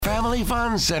Family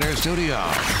Fun Center Studio.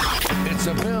 It's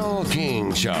a Bill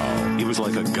King Show. He was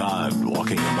like a god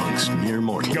walking amongst mere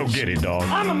mortals. Go get it, dog.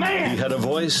 I'm a man. He had a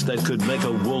voice that could make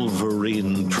a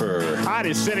wolverine purr. Hot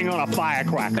is sitting on a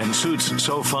firecracker. And suits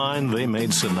so fine, they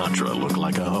made Sinatra look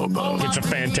like a hobo. It's a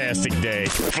fantastic day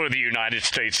for the United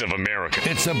States of America.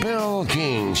 It's a Bill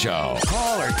King Show.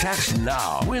 Call or text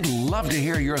now. We'd love to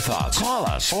hear your thoughts. Call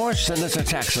us or send us a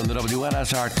text on the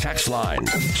WNSR text line.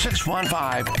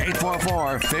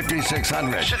 615-844-5600.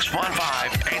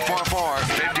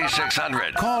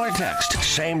 615-844-5600. Call or text.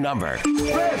 Same number.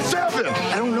 Red 7.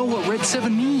 I don't know what Red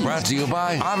 7 means. Brought to you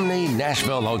by Omni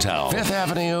Nashville Hotel, 5th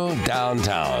Avenue,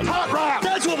 downtown. Hot rock.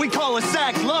 That's what we call a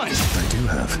sack lunch. I do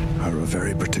have are a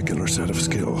very particular set of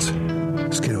skills.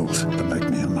 Skills that make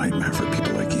me a nightmare for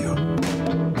people like you.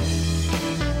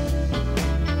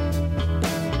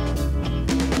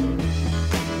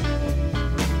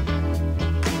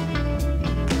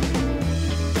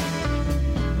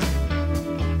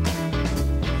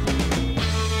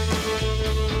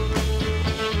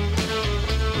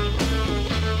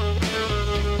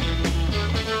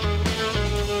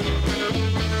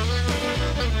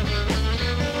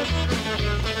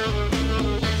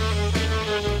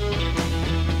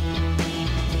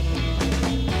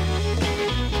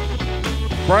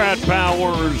 Brad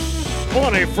Powers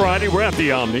on a Friday. We're at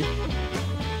the Omni.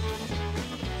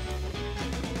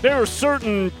 There are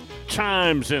certain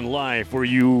times in life where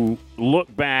you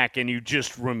look back and you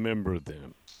just remember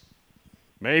them.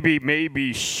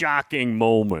 Maybe shocking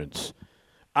moments.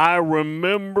 I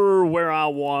remember where I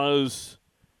was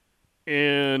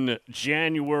in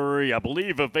January, I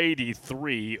believe, of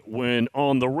 '83, when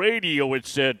on the radio it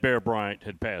said Bear Bryant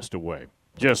had passed away.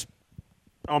 Just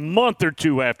a month or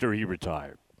two after he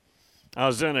retired. I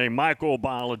was in a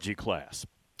microbiology class.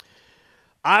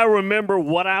 I remember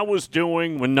what I was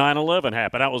doing when 9/11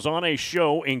 happened. I was on a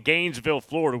show in Gainesville,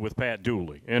 Florida with Pat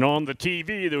Dooley. And on the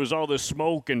TV, there was all this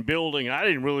smoke and building. I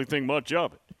didn't really think much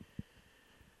of it.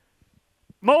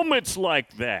 Moments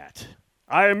like that.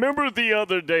 I remember the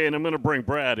other day, and I'm going to bring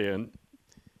Brad in,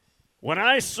 when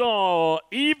I saw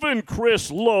even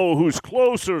Chris Lowe, who's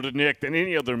closer to Nick than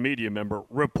any other media member,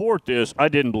 report this, I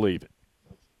didn't believe it.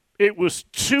 It was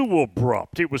too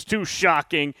abrupt. It was too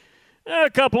shocking.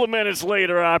 A couple of minutes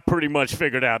later, I pretty much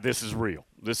figured out this is real.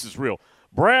 This is real.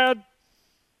 Brad,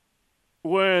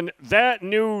 when that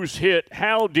news hit,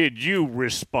 how did you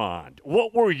respond?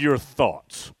 What were your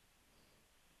thoughts?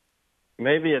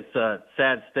 Maybe it's a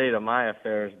sad state of my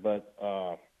affairs, but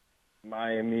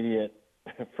my immediate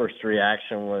first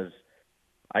reaction was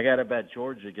I got to bet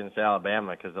Georgia against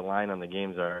Alabama because the line on the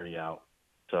game's already out.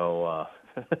 So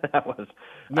that was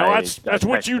that's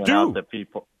what you do. To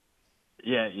people.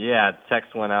 Yeah.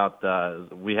 Text went out.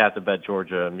 We have to bet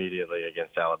Georgia immediately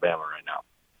against Alabama right now.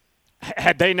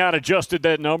 Had they not adjusted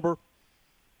that number?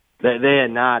 They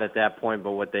had not at that point,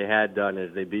 but what they had done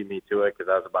is they beat me to it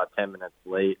because I was about 10 minutes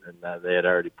late, and they had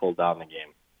already pulled down the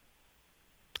game.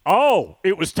 Oh,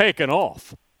 it was taken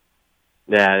off.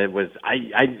 Yeah, it was.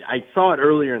 I saw it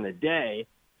earlier in the day,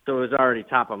 so it was already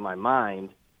top of my mind.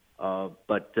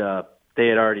 But they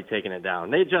had already taken it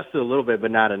down. They adjusted a little bit,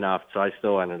 but not enough. So I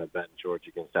still ended up betting Georgia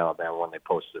against Alabama when they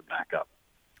posted it back up.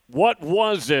 What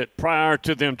was it prior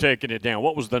to them taking it down?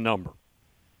 What was the number?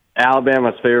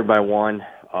 Alabama's favored by 1.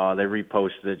 They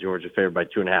reposted it. Georgia favored by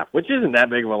 2.5, which isn't that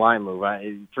big of a line move.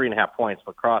 3.5 points,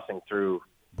 but crossing through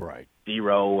right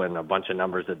 0 and a bunch of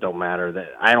numbers that don't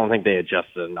matter. I don't think they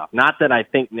adjusted enough. Not that I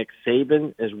think Nick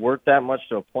Saban is worth that much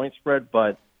to a point spread,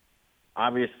 but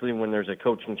obviously when there's a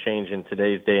coaching change in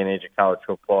today's day and age of college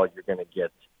football, you're going to get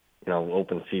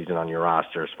open season on your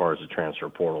roster as far as the transfer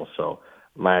portal. So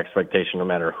my expectation, no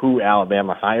matter who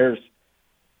Alabama hires,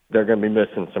 they're going to be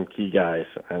missing some key guys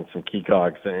and some key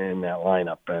cogs in that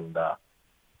lineup. And,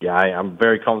 I'm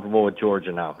very comfortable with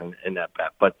Georgia now in that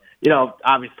bet. But,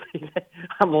 obviously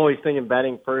I'm always thinking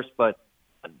betting first. But,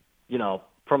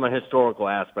 from a historical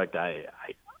aspect, I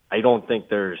don't think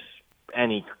there's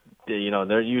any –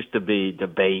 there used to be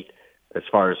debate as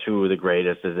far as who the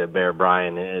greatest is. It Bear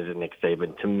Bryant? Is it Nick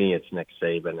Saban? To me, it's Nick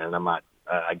Saban, and I'm not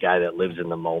a guy that lives in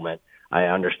the moment. I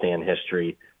understand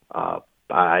history.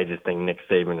 I just think Nick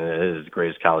Saban is the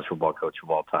greatest college football coach of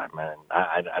all time, man.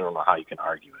 I don't know how you can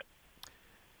argue it.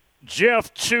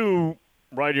 Jeff, too,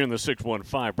 right here in the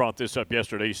 615, brought this up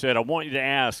yesterday. He said, I want you to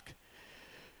ask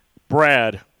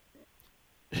Brad,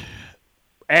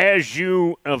 as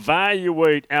you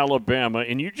evaluate Alabama,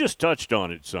 and you just touched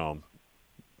on it some,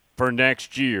 for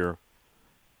next year,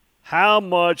 how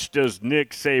much does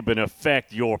Nick Saban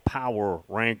affect your power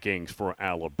rankings for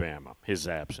Alabama, his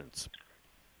absence?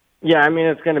 Yeah, I mean,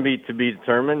 it's going to be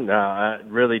determined,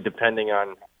 really depending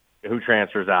on who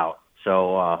transfers out.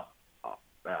 So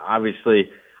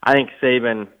obviously, I think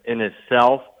Saban in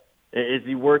itself, is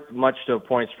he worth much to a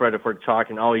point spread if we're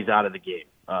talking, he's out of the game?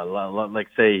 Like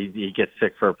say he gets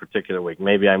sick for a particular week.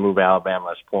 Maybe I move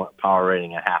Alabama's power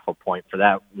rating a half a point for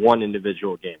that one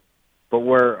individual game. But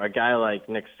where a guy like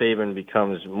Nick Saban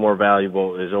becomes more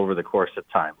valuable is over the course of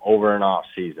time, over an off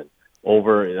season,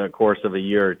 over the course of a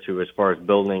year or two, as far as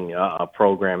building a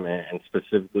program and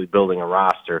specifically building a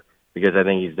roster. Because I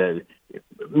think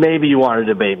maybe you want to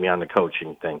debate me on the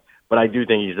coaching thing, but I do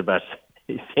think he's the best.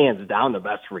 He's hands down the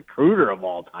best recruiter of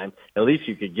all time. At least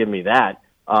you could give me that.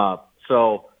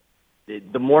 So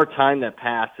the more time that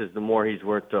passes, the more he's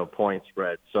worth to a point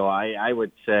spread. So I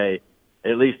would say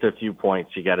at least a few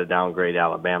points you got to downgrade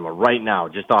Alabama right now,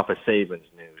 just off of Saban's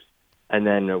news. And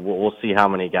then we'll see how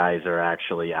many guys are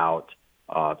actually out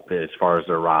as far as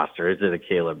their roster. Is it a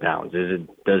Caleb Downs?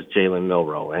 Does Jalen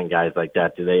Milroe and guys like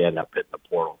that, do they end up hitting the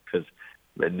portal? Because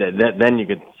then you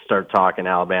could start talking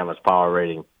Alabama's power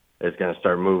rating is going to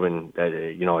start moving,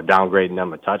 downgrading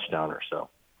them a touchdown or so.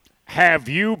 Have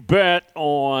you bet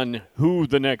on who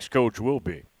the next coach will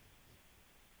be?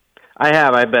 I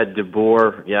have. I bet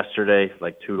DeBoer yesterday,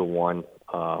 like 2-1,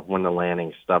 when the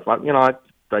Lanning stuff. I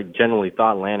generally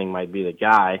thought Lanning might be the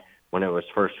guy when it was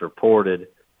first reported.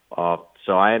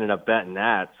 So I ended up betting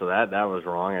that. So that was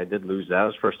wrong. I did lose that. It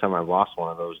was the first time I've lost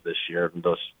one of those this year,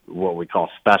 those what we call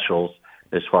specials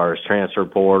as far as transfer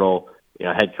portal,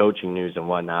 head coaching news and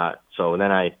whatnot. So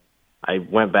then I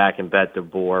went back and bet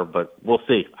DeBoer, but we'll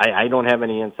see. I don't have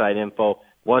any inside info.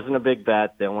 Wasn't a big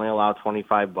bet. They only allow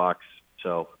 $25.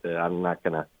 So I'm not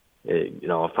going to,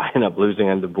 if I end up losing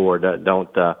on DeBoer,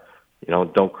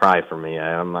 don't cry for me.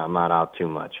 I'm not out too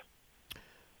much.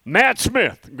 Matt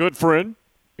Smith, good friend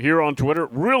here on Twitter.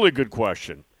 Really good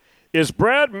question. Is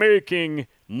Brad making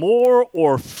more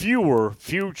or fewer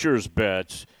futures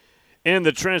bets in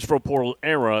the transfer portal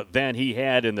era than he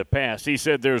had in the past? He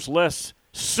said there's less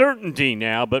certainty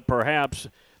now, but perhaps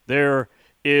there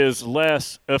is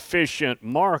less efficient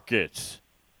markets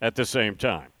at the same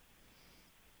time.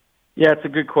 Yeah, it's a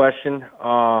good question.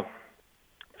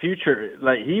 Future,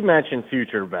 like he mentioned,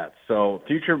 future bets. So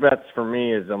future bets for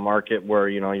me is a market where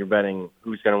you're betting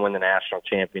who's going to win the national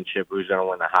championship, who's going to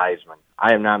win the Heisman.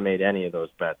 I have not made any of those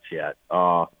bets yet.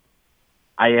 I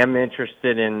am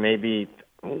interested in maybe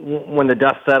when the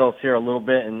dust settles here a little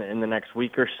bit in the next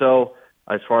week or so,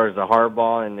 as far as the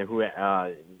Harbaugh and who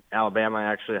Alabama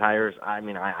actually hires.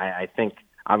 I think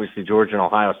obviously Georgia and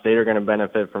Ohio State are going to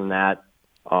benefit from that.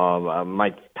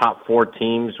 My top 4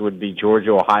 teams would be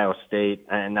Georgia, Ohio State,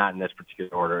 and not in this particular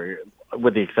order,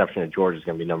 with the exception of Georgia's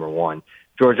going to be number 1.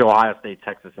 Georgia, Ohio State,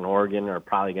 Texas, and Oregon are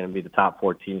probably going to be the top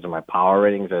 4 teams in my power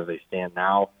ratings as they stand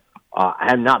now. I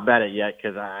have not bet it yet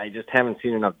because I just haven't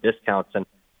seen enough discounts. And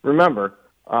remember,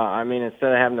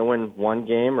 instead of having to win 1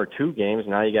 game or 2 games,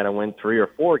 now you got to win 3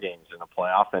 or 4 games in a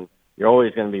playoff, and you're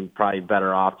always going to be probably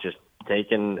better off just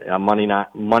taking a money line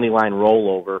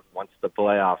rollover once the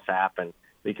playoffs happen.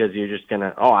 Because you're just going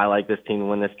to, I like this team to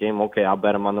win this game. Okay, I'll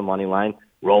bet them on the money line.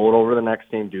 Roll it over to the next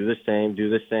team. Do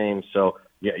the same. So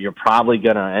you're probably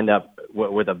going to end up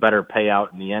with a better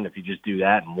payout in the end if you just do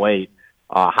that and wait.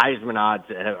 Heisman odds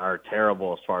are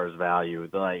terrible as far as value.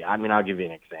 I'll give you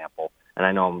an example. And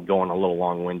I know I'm going a little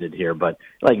long-winded here, but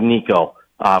like Nico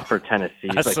for Tennessee,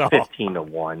 it's like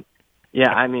 15-1.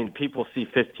 Yeah, people see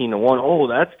 15-1. Oh,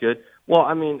 that's good. Well,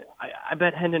 I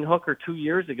bet Hendon Hooker 2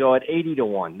 years ago at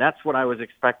 80-1. That's what I was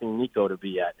expecting Nico to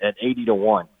be at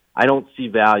 80-1. I don't see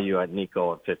value at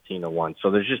Nico at 15-1.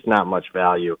 So there's just not much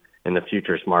value in the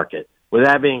futures market. With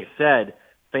that being said,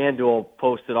 FanDuel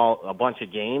posted a bunch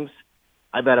of games.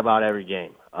 I bet about every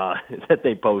game that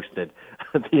they posted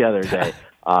the other day,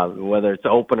 whether it's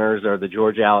openers or the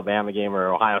Georgia-Alabama game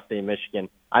or Ohio State-Michigan.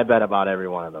 I bet about every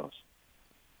one of those.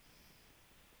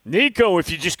 Nico,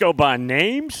 if you just go by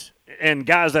names and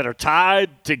guys that are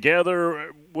tied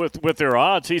together with their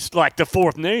odds, he's like the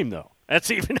 4th name, though. That's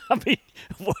even, I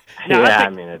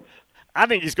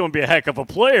think he's going to be a heck of a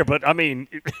player, but,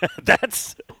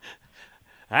 that's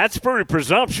pretty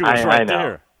presumptuous right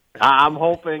there. I'm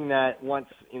hoping that once,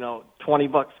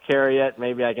 $20 carry it,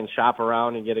 maybe I can shop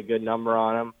around and get a good number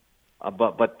on him.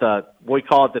 But we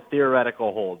call it the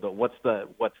theoretical hold. What's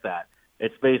that?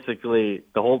 It's basically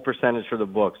the hold percentage for the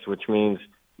books, which means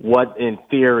what in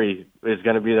theory is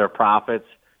going to be their profits.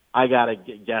 I got to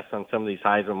guess on some of these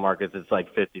Heisman markets, it's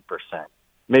like 50%.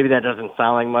 Maybe that doesn't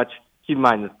sound like much. Keep in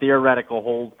mind the theoretical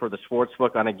hold for the sports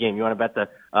book on a game. You want to bet the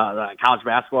college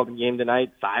basketball game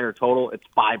tonight, side or total, it's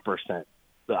 5%.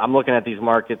 So I'm looking at these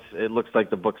markets. It looks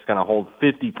like the book's going to hold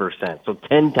 50%. So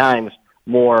 10 times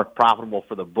more profitable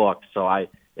for the book. So I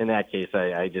in that case,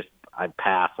 I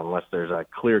pass unless there's a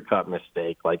clear-cut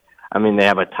mistake. Like, I mean, they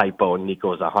have a typo, and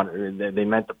Nico's 100. They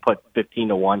meant to put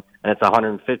 15-1, and it's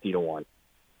 150-1.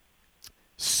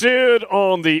 Sid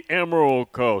on the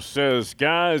Emerald Coast says,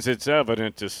 guys, it's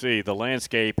evident to see the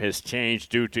landscape has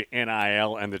changed due to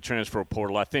NIL and the transfer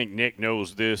portal. I think Nick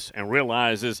knows this and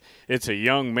realizes it's a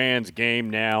young man's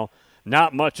game now.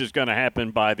 Not much is going to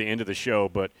happen by the end of the show,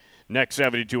 but next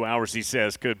 72 hours, he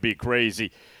says, could be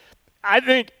crazy. I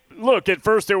think, look, at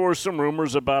first there were some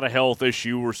rumors about a health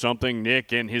issue or something.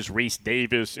 Nick, in his Reese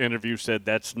Davis interview, said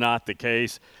that's not the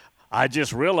case. I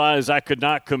just realized I could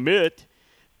not commit,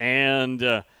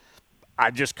 and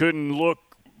I just couldn't look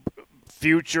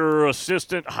future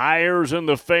assistant hires in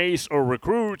the face or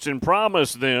recruits and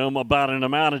promise them about an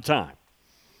amount of time.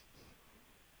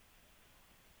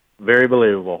 Very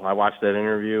believable. I watched that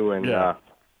interview, and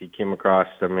he came across,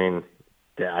 I mean,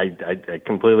 I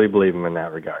completely believe him in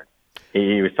that regard.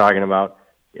 He was talking about,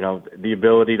 the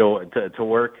ability to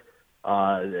work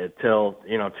till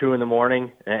 2 in the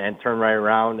morning and turn right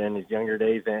around in his younger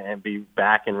days and be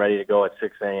back and ready to go at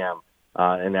 6 a.m.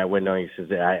 In that window. He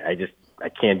says, I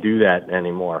can't do that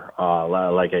anymore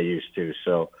like I used to.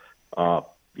 So,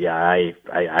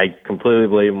 I completely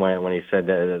believe him when he said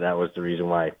that was the reason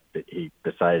why he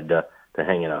decided to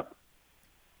hang it up.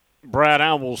 Brad,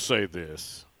 I will say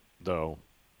this, though.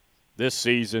 This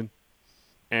season,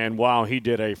 and while he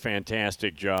did a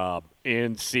fantastic job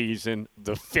in season,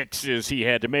 the fixes he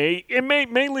had to make,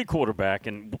 mainly quarterback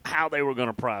and how they were going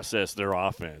to process their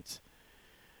offense.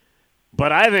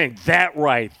 But I think that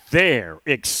right there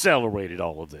accelerated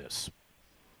all of this.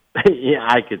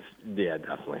 I could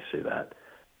definitely see that.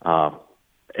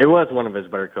 It was one of his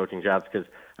better coaching jobs because,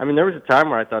 I mean, there was a time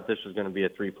where I thought this was going to be a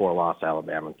 3-4 loss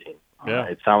Alabama team. Yeah.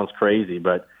 It sounds crazy,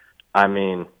 but, I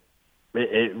mean,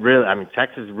 it really,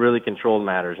 Texas really controlled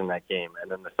matters in that game.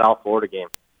 And then the South Florida game,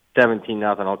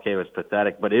 17-0, okay, it was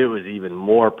pathetic, but it was even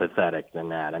more pathetic than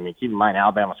that. I mean, keep in mind,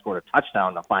 Alabama scored a touchdown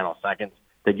in the final seconds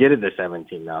to get it to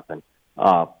 17-0.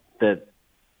 I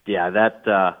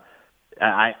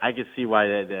could see why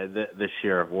this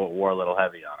year wore a little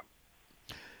heavy on him.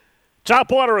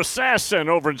 Topwater Assassin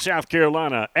over in South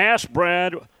Carolina. Ask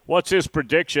Brad what's his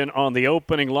prediction on the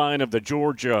opening line of the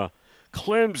Georgia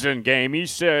Clemson game. He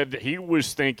said he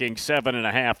was thinking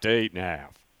 7.5 to 8.5.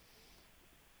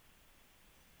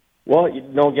 Well,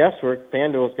 no guesswork.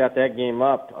 FanDuel's got that game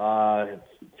up.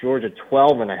 Georgia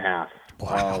 12.5.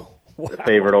 Wow.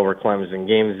 Favorite over Clemson.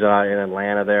 Games in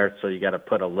Atlanta there, so you got to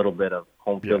put a little bit of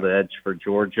home field edge for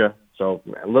Georgia. So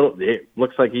it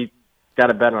looks like he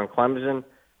got a bet on Clemson.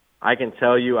 I can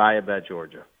tell you, I bet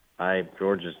Georgia.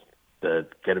 Georgia's going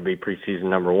to be preseason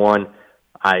number one.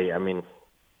 I mean,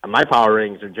 my power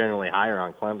ratings are generally higher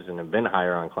on Clemson, have been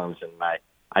higher on Clemson.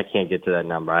 I can't get to that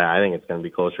number. I think it's going to be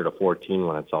closer to 14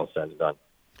 when it's all said and done.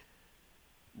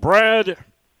 Brad,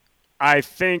 I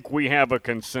think we have a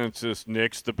consensus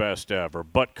Nick's the best ever.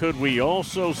 But could we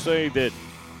also say that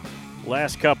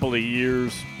last couple of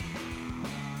years,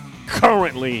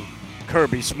 currently,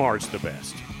 Kirby Smart's the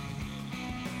best?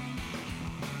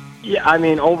 Yeah, I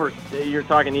mean, you're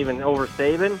talking even over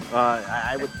Saban?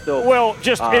 I would still... Well,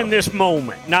 just in this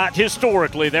moment. Not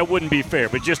historically, that wouldn't be fair,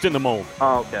 but just in the moment.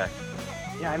 Oh, okay.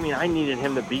 Yeah, I mean, I needed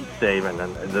him to beat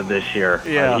Saban this year.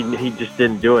 Yeah. He just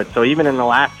didn't do it. So even in the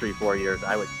last 3-4 years,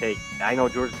 I would take... I know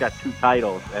Georgia's got 2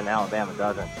 titles, and Alabama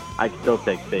doesn't. I'd still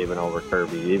take Saban over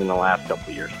Kirby, even the last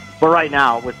couple of years. But right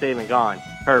now, with Saban gone,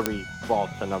 Kirby falls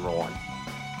to number one.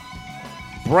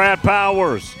 Brad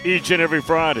Powers, each and every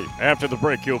Friday. After the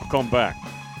break, he'll come back.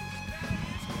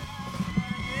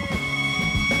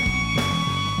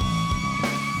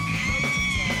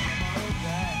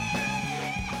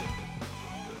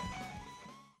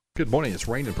 Good morning. It's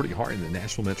raining pretty hard in the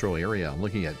Nashville metro area. I'm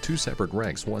looking at 2 separate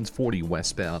wrecks. One's 40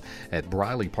 westbound at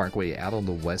Briley Parkway out on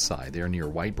the west side. They're near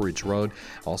White Bridge Road.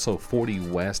 Also 40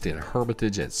 west in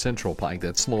Hermitage at Central Pike.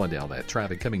 That's slowing down that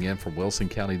traffic coming in from Wilson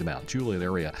County, the Mount Juliet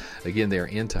area. Again, they're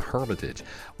into Hermitage.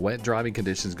 Wet driving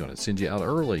conditions going to send you out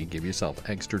early. Give yourself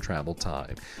extra travel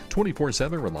time.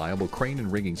 24/7 reliable crane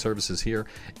and rigging services here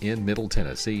in Middle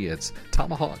Tennessee. It's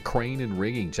Tomahawk Crane and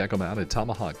Rigging. Check them out at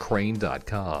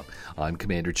tomahawkcrane.com. I'm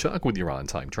Commander Chuck with your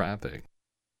on-time traffic.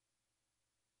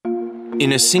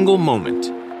 In a single moment,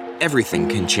 everything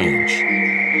can change.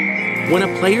 When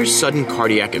a player's sudden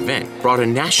cardiac event brought a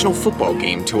national football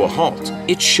game to a halt,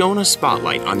 it shone a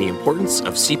spotlight on the importance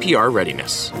of CPR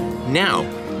readiness. Now,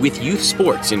 with youth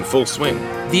sports in full swing,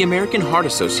 the American Heart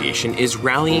Association is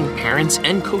rallying parents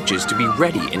and coaches to be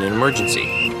ready in an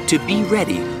emergency. To be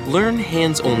ready, learn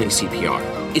hands-only CPR.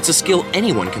 It's a skill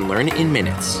anyone can learn in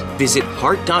minutes. Visit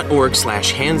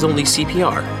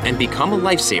heart.org/handsonlycpr and become a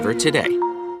lifesaver today.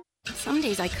 Some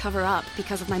days I cover up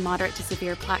because of my moderate to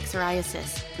severe plaque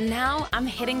psoriasis. Now I'm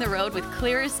hitting the road with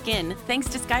clearer skin thanks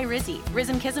to Skyrizi,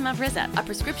 Risankizumab Riza, a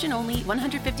prescription-only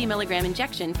 150 milligram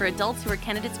injection for adults who are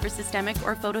candidates for systemic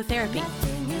or phototherapy.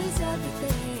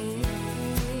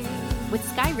 With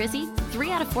Skyrizi,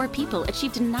 3 out of 4 people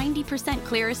achieved 90%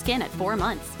 clearer skin at 4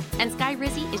 months. And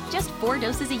Skyrizi is just 4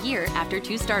 doses a year after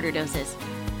 2 starter doses.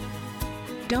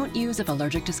 Don't use if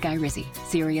allergic to Skyrizi.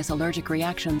 Serious allergic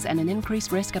reactions and an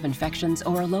increased risk of infections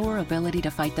or a lower ability to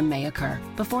fight them may occur.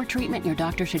 Before treatment, your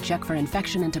doctor should check for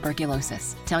infection and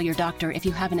tuberculosis. Tell your doctor if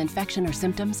you have an infection or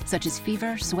symptoms such as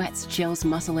fever, sweats, chills,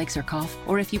 muscle aches, or cough,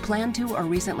 or if you plan to or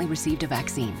recently received a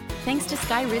vaccine. Thanks to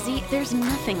Skyrizi, there's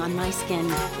nothing on my skin,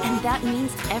 and that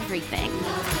means everything.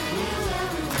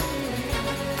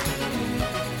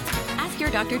 Your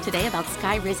doctor today about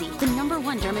Skyrizi, the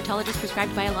 #1 dermatologist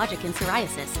prescribed biologic in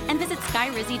psoriasis, and visit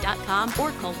skyrizi.com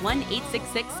or call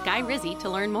 1-866-SKY-RIZZI to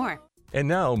learn more. And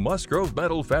now, Musgrove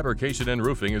Metal Fabrication and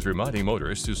Roofing is reminding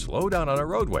motorists to slow down on our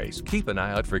roadways, keep an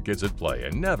eye out for kids at play,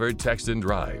 and never text and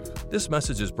drive. This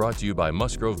message is brought to you by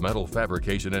Musgrove Metal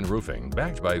Fabrication and Roofing,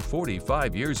 backed by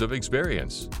 45 years of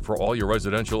experience. For all your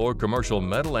residential or commercial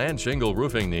metal and shingle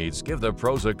roofing needs, give the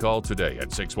pros a call today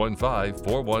at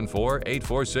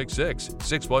 615-414-8466,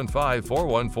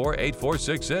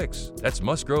 615-414-8466. That's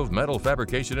Musgrove Metal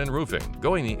Fabrication and Roofing,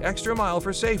 going the extra mile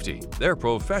for safety. They're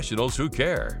professionals who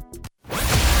care.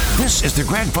 This is the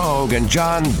Greg Pogue and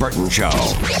John Burton Show.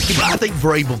 I think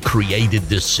Vrabel created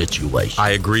this situation. I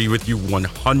agree with you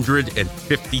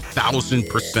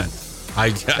 150,000%.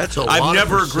 I've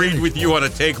never agreed with you on a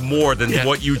take more than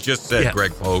what you just said,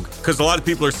 Greg Pogue. Because a lot of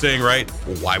people are saying, right,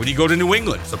 well, why would he go to New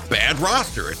England? It's a bad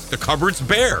roster. The cupboard's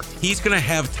bare. He's going to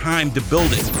have time to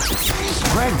build it.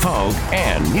 Greg Pogue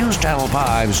and News Channel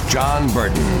 5's John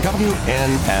Burton,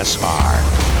 WNSR,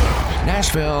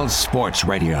 Nashville Sports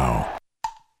Radio.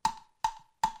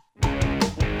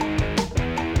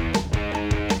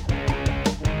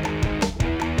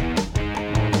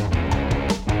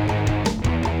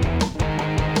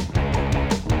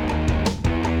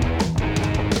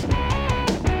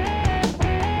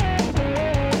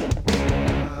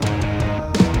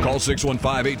 Call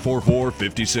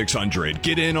 615-844-5600.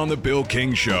 Get in on the Bill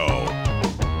King Show.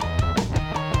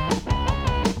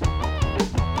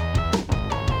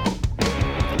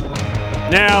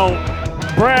 Now,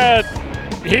 Brad,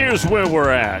 here's where we're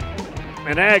at.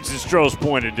 And Ags and Strohs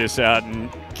pointed this out, and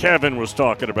Kevin was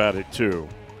talking about it too.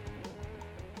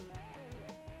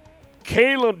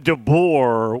 Caleb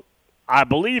DeBoer, I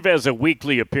believe, has a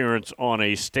weekly appearance on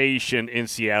a station in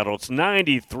Seattle. It's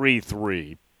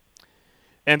 93.3.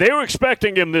 And they were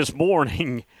expecting him this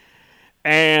morning,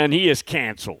 and he is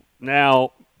canceled.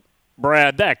 Now,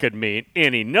 Brad, that could mean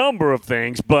any number of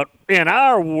things, but in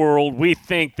our world, we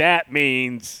think that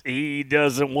means he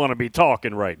doesn't want to be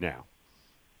talking right now.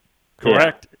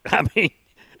 Correct? Yeah. I mean,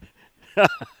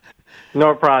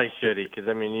 no, probably should he, because,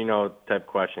 I mean, you know the type of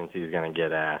questions he's going to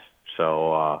get asked.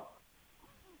 So,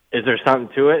 is there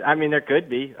something to it? I mean, there could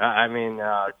be. I mean,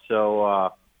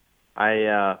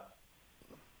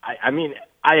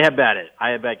 I had bet it. I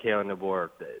had bet Kalen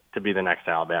DeBoer to be the next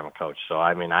Alabama coach. So,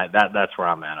 I mean, that's where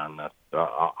I'm at on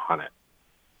it.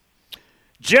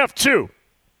 Jeff 2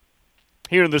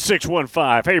 here in the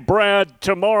 615. Hey, Brad,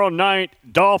 tomorrow night,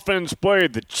 Dolphins play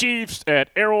the Chiefs at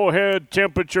Arrowhead.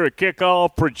 Temperature at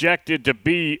kickoff projected to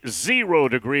be 0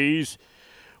 degrees,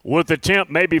 with the temp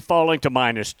maybe falling to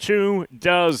 -2.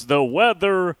 Does the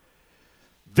weather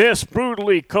this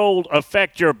brutally cold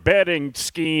affect your betting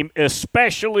scheme,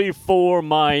 especially for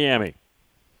Miami?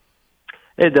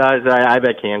 It does. I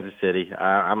bet Kansas City.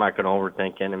 I'm not going to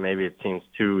overthink it, and maybe it seems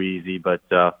too easy, but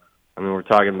I mean, we're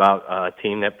talking about a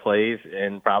team that plays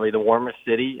in probably the warmest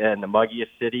city and the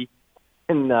muggiest city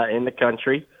in the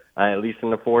country, at least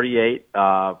in the 48,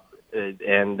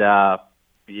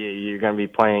 you're going to be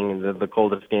playing the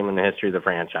coldest game in the history of the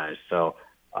franchise. So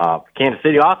Kansas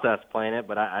City also has to play in it,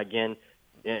 but again,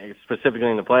 specifically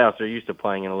in the playoffs, they're used to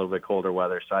playing in a little bit colder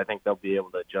weather, so I think they'll be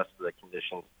able to adjust to the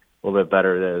conditions a little bit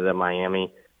better than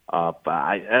Miami. But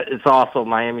it's also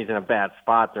Miami's in a bad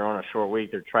spot. They're on a short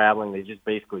week. They're traveling. They just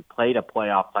basically played a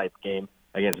playoff-type game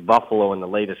against Buffalo in the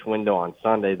latest window on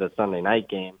Sunday, the Sunday night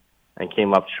game, and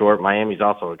came up short. Miami's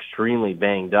also extremely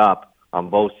banged up on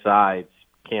both sides.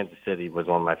 Kansas City was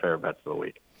one of my favorite bets of the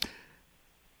week.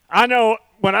 I know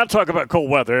when I talk about cold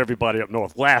weather, everybody up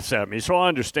north laughs at me, so I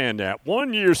understand that.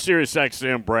 One year,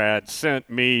 SiriusXM Brad sent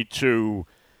me to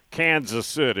Kansas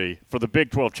City for the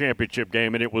Big 12 championship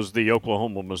game, and it was the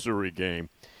Oklahoma-Missouri game.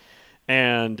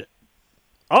 And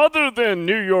other than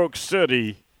New York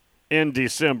City in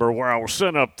December, where I was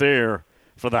sent up there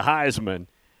for the Heisman,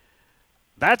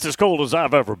 that's as cold as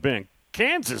I've ever been.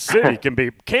 Kansas City can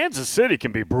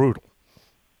be brutal.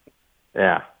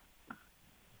 Yeah.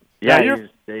 Yeah,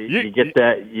 you get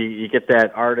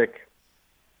that Arctic,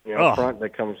 front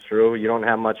that comes through. You don't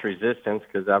have much resistance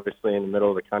because obviously in the middle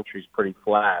of the country is pretty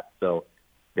flat. So,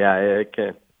 yeah, it's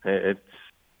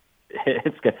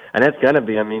going to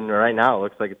be. I mean, right now it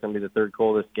looks like it's going to be the third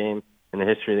coldest game in the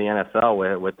history of the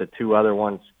NFL, with the two other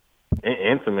ones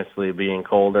infamously being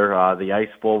colder. The Ice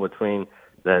Bowl between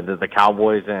the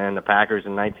Cowboys and the Packers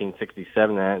in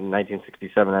 1967, and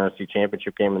 1967 NFC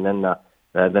Championship game, and then the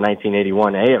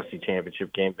 1981 AFC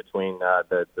Championship game between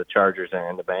the Chargers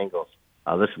and the Bengals.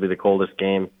 This will be the coldest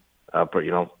game,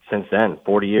 since then,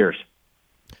 40 years.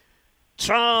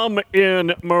 Tom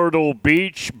in Myrtle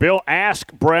Beach. Bill,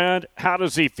 ask Brad, how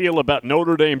does he feel about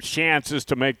Notre Dame's chances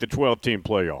to make the 12-team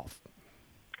playoff?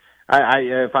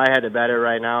 If I had to bet it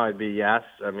right now, I'd be yes.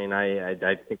 I mean, I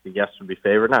think the yes would be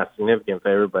favored. Not a significant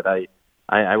favorite, but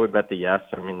I would bet the yes.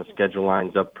 I mean, the schedule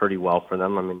lines up pretty well for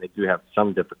them. I mean, they do have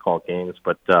some difficult games,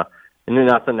 but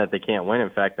nothing that they can't win. In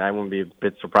fact, I wouldn't be a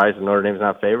bit surprised if Notre Dame's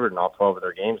not favored in all 12 of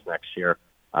their games next year.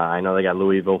 I know they got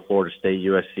Louisville, Florida State,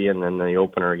 USC, and then the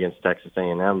opener against Texas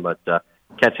A&M. But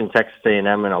catching Texas A&M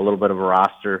in a little bit of a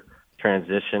roster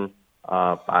transition,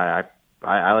 I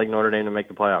like Notre Dame to make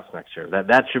the playoffs next year.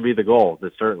 That should be the goal,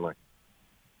 certainly.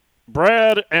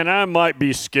 Brad, and I might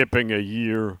be skipping a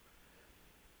year,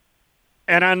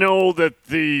 and I know that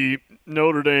the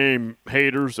Notre Dame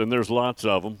haters, and there's lots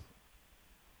of them,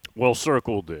 will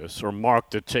circle this or mark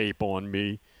the tape on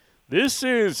me. This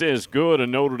is as good a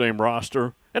Notre Dame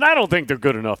roster, and I don't think they're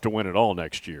good enough to win it all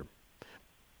next year.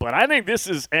 But I think this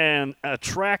is an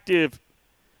attractive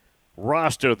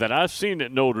roster that I've seen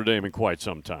at Notre Dame in quite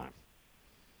some time.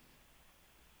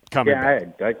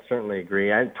 I certainly agree.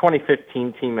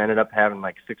 2015 team ended up having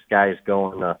like 6 guys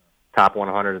go in the top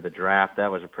 100 of the draft. That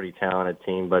was a pretty talented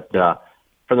team. But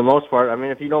for the most part, I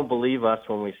mean, if you don't believe us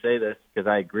when we say this, because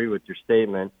I agree with your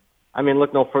statement, I mean,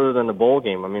 look no further than the bowl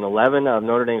game. I mean, 11 of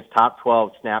Notre Dame's top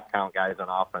 12 snap count guys on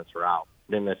offense were out.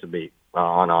 Didn't miss a beat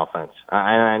on offense.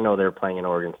 I know they're playing an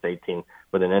Oregon State team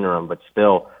with an interim, but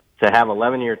still, to have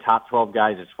 11 of your top 12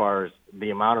 guys as far as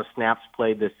the amount of snaps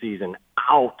played this season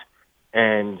out,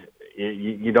 and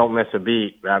you don't miss a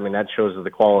beat, I mean, that shows the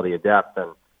quality of depth.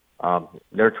 And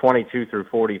they're 22 through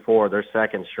 44. Their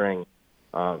second string is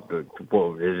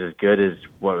as good as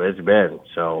what it's been.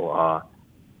 So,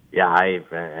 he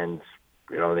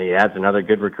adds another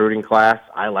good recruiting class.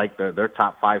 I like their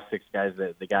top 5-6 guys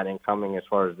that they got incoming as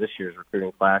far as this year's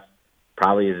recruiting class.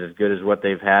 Probably is as good as what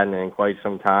they've had in quite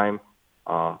some time.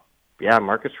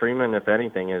 Marcus Freeman, if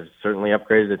anything, has certainly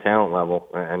upgraded the talent level.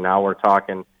 And now we're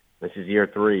talking, this is year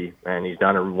 3, and he's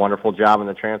done a wonderful job in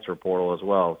the transfer portal as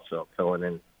well, so filling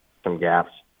in some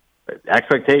gaps. But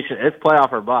expectation, it's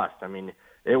playoff or bust. I mean,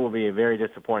 it will be a very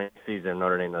disappointing season if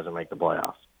Notre Dame doesn't make the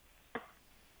playoffs.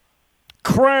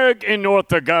 Craig in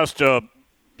North Augusta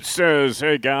says,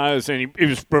 hey, guys, and he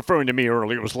was referring to me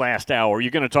earlier. It was last hour.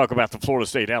 You're going to talk about the Florida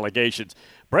State allegations.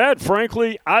 Brad,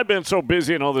 frankly, I've been so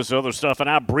busy and all this other stuff, and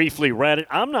I briefly read it.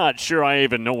 I'm not sure I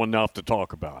even know enough to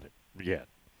talk about it yet.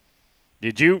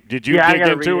 Did you dig into it? I got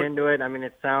to read into it. I mean,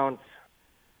 it sounds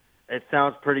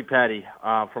pretty petty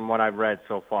from what I've read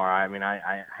so far. I mean,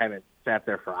 I haven't sat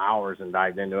there for hours and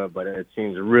dived into it, but it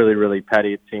seems really, really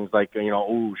petty. It seems like,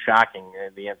 shocking.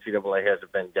 The NCAA has a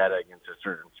vendetta against a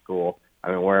certain school. I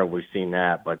mean, where have we seen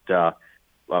that? But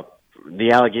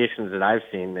the allegations that I've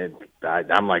seen,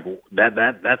 I'm like,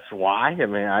 that's why. I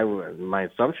mean, my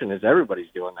assumption is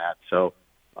everybody's doing that. So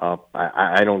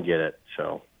I don't get it.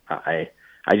 So I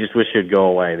just wish it'd go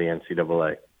away, the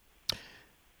NCAA.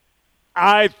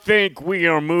 I think we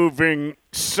are moving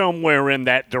somewhere in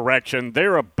that direction.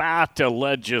 They're about to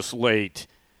legislate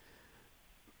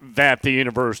that the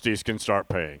universities can start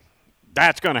paying.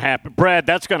 That's going to happen. Brad,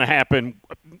 that's going to happen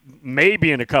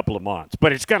maybe in a couple of months,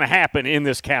 but it's going to happen in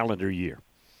this calendar year.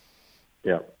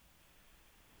 Yeah.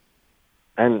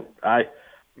 And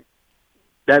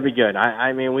that'd be good.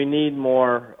 I mean, we need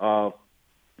more I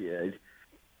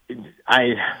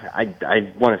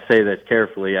want to say this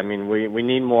carefully. I mean, we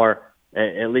need more,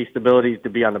 at least abilities to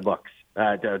be on the books,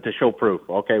 to show proof.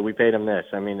 Okay, we paid him this.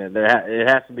 I mean, it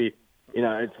has to be,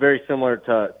 it's very similar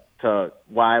to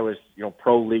why I was,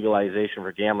 pro legalization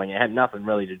for gambling. It had nothing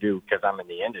really to do because I'm in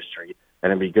the industry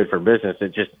and it'd be good for business.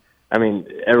 It just, I mean,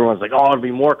 everyone's like, oh, it'd be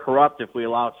more corrupt if we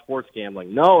allowed sports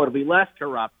gambling. No, it'll be less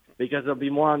corrupt because it'll be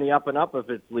more on the up and up if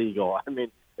it's legal. I mean,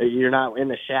 you're not in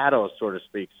the shadows, so to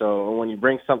speak. So when you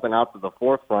bring something out to the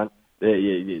forefront,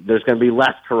 there's going to be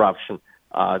less corruption.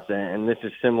 And this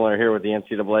is similar here with the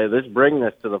NCAA. Let's bring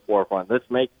this to the forefront. Let's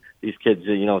make these kids,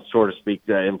 so to speak,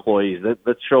 employees.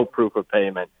 Let's show proof of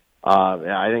payment.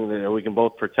 I think that we can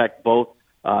both protect both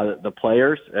the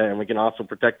players, and we can also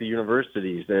protect the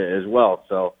universities as well.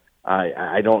 So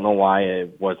I don't know why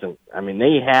it wasn't. I mean,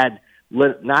 they had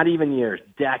not even years,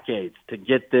 decades to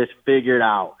get this figured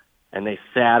out, and they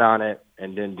sat on it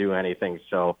and didn't do anything.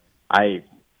 So I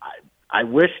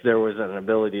wish there was an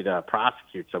ability to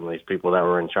prosecute some of these people that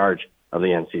were in charge of the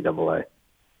NCAA.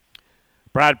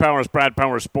 Brad Powers,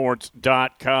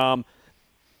 BradPowersSports.com.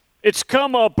 It's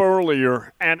come up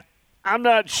earlier, and I'm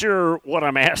not sure what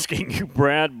I'm asking you,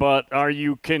 Brad, but are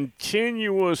you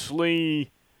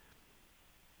continuously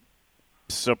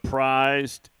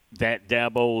surprised that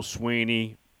Dabo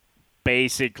Swinney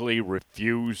basically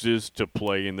refuses to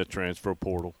play in the transfer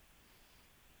portal?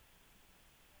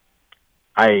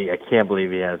 I can't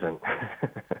believe he hasn't.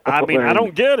 I mean, I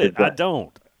don't get it. I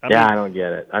don't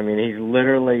get it. I mean, he's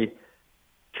literally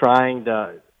trying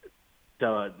to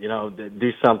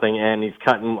do something, and he's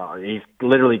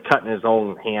literally cutting his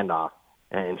own hand off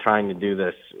and trying to do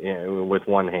this with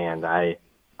one hand. I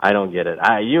don't get it.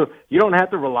 You don't have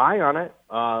to rely on it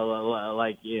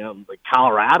like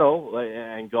Colorado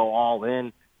and go all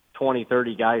in 20,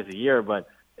 30 guys a year. But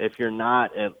if you're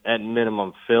not at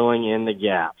minimum filling in the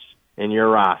gaps in your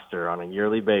roster on a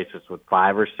yearly basis with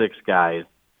 5 or 6 guys,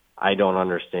 I don't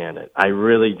understand it. I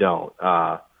really don't.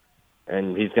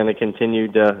 And he's going to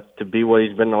continue to be what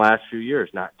he's been the last few years,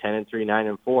 not 10-3,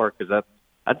 9-4, because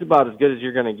that's about as good as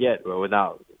you're going to get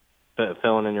without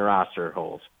filling in your roster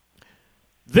holes.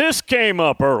 This came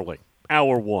up early,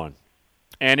 hour one,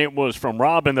 and it was from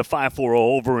Robin the 540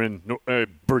 over in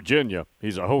Virginia.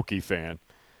 He's a Hokie fan.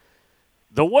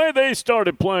 The way they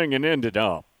started playing and ended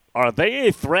up, are they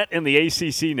a threat in the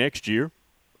ACC next year,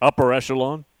 upper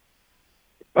echelon?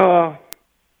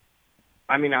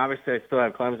 I mean, obviously, I still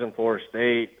have Clemson, Florida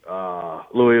State,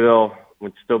 Louisville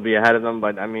would still be ahead of them,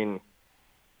 but I mean,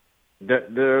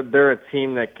 they're a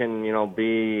team that can,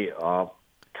 be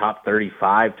top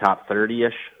 35, top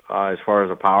 30-ish as far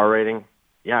as a power rating.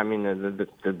 Yeah, I mean,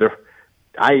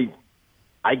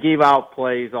 I gave out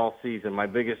plays all season. My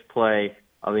biggest play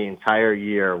of the entire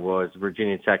year was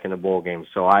Virginia Tech in the bowl game.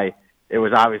 So it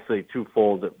was obviously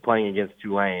twofold playing against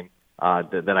Tulane.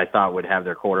 That I thought would have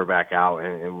their quarterback out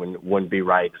and wouldn't be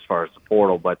right as far as the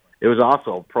portal. But it was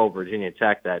also pro Virginia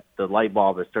Tech that the light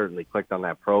bulb has certainly clicked on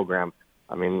that program.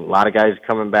 I mean, a lot of guys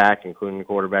coming back, including the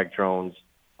quarterback Jones.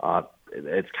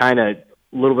 It's kind of a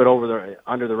little bit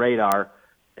under the radar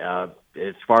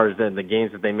as far as the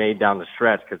games that they made down the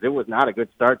stretch, because it was not a good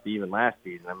start to even last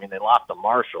season. I mean, they lost to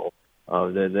Marshall.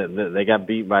 They got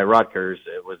beat by Rutgers.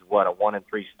 It was, a 1-3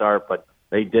 start, but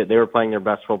they were playing their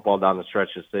best football down the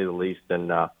stretch, to say the least. And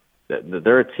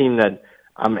they're a team that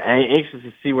I'm anxious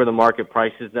to see where the market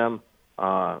prices them.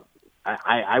 I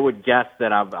would guess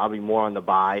that I'll be more on the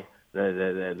buy than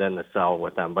the sell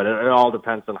with them. But it all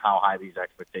depends on how high these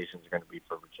expectations are going to be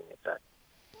for Virginia Tech.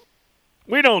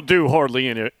 We don't do hardly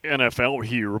any NFL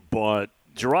here, but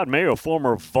Gerard Mayo,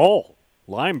 former Vol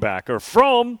linebacker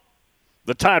from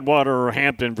the Tidewater,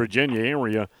 Hampton, Virginia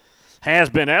area, has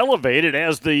been elevated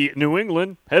as the New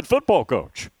England head football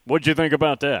coach. What'd you think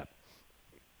about that?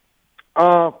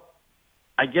 I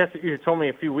guess if you told me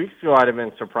a few weeks ago, I'd have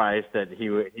been surprised that he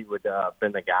would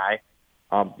been the guy.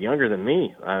 Younger than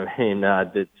me. I mean,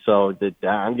 I'm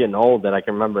getting old that I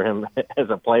can remember him as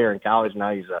a player in college.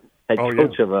 Now he's a head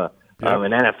coach of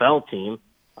an NFL team.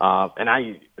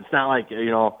 It's not like,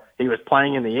 he was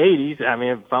playing in the 80s. I mean,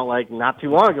 it felt like not too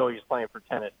long ago he was playing for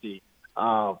Tennessee.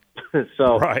 A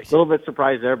little bit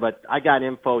surprised there, but I got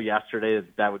info yesterday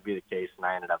that would be the case, and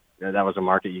I ended up, that was a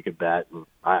market you could bet, and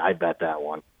I bet that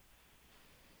one.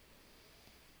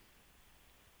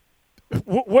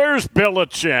 Where's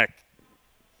Belichick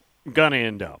going to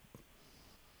end up?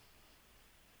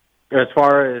 As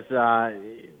far as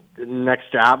the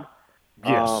next job?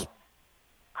 Yes.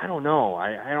 I don't know.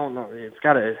 I don't know. It's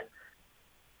got a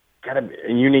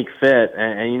a unique fit,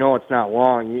 and it's not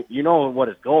long. You know what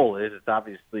his goal is. It's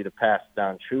obviously to pass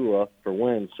down Shula for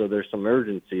wins, so there's some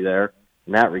urgency there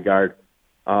in that regard.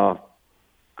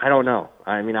 I don't know.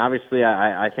 I mean, obviously,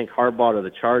 I think Harbaugh to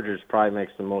the Chargers probably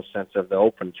makes the most sense of the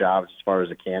open jobs as far as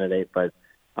a candidate, but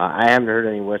I haven't heard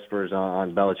any whispers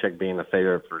on Belichick being the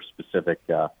favorite for a specific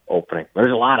opening.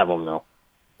 There's a lot of them, though.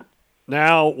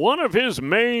 Now, one of his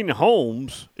main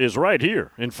homes is right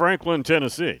here in Franklin,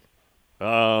 Tennessee.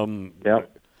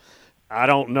 Yep. I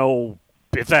don't know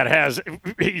if that has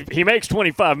he makes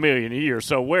 $25 million a year,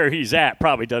 so where he's at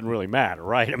probably doesn't really matter,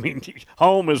 right? I mean,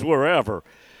 home is wherever.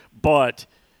 But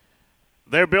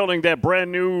They're building that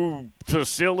brand-new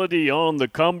facility on the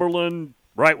Cumberland,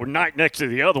 right next to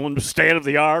the other one,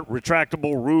 state-of-the-art,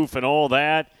 retractable roof and all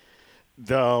that.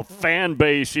 The fan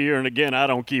base here, and again, I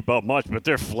don't keep up much, but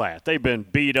they're flat. They've been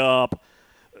beat up.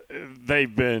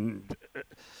 They've been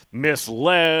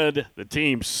misled. The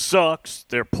team sucks.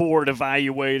 They're poor at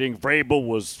evaluating. Vrabel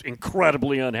was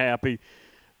incredibly unhappy.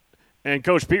 And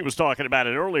Coach Pete was talking about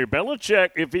it earlier. Belichick,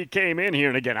 if he came in here,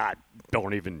 and again, I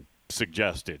don't even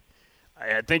suggest it,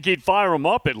 I think he'd fire him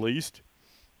up at least.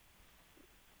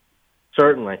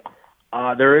 Certainly.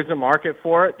 There is a market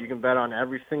for it. You can bet on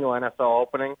every single NFL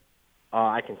opening.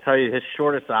 I can tell you his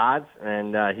shortest odds,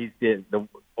 and he's the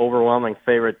overwhelming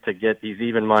favorite to get. He's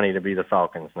even money to be the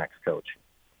Falcons' next coach,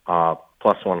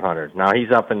 plus 100. Now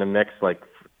he's up in the mix, like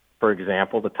for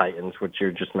example, the Titans, which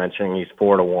you're just mentioning. He's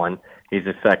 4-1. He's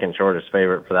the second shortest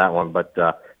favorite for that one. But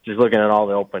just looking at all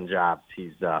the open jobs,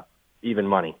 he's even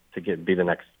money to be the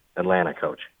next Atlanta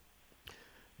coach.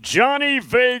 Johnny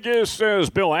Vegas says,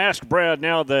 Bill, ask Brad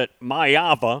now that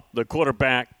Maiava, the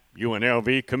quarterback,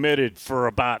 UNLV, committed for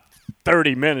about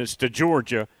 30 minutes to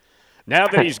Georgia. Now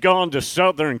that he's gone to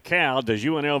Southern Cal, does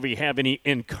UNLV have any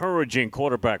encouraging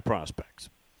quarterback prospects?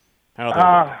 I'm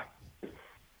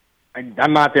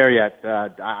not there yet.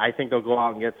 I think they'll go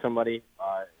out and get somebody.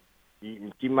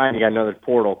 Keep in mind, you got another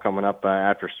portal coming up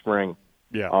after spring.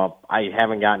 Yeah. I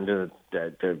haven't gotten to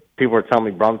people are telling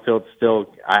me Brumfield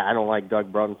still. I don't like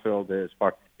Doug Brumfield as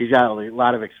far. He's got a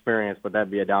lot of experience, but that'd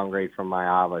be a downgrade from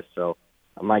Maiava. So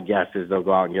my guess is they'll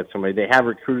go out and get somebody. They have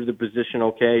recruited the position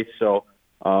okay, so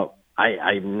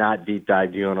I'm not deep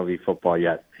dived UNLV football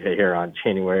yet here on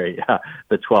January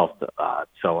the 12th.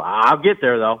 So I'll get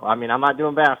there, though. I mean, I'm not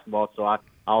doing basketball, so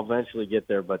I'll eventually get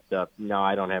there, but no,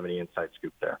 I don't have any inside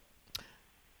scoop there.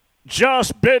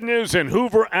 Josh Bidness in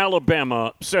Hoover,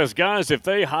 Alabama says, guys, if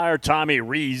they hire Tommy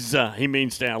Rees, he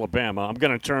means to Alabama, I'm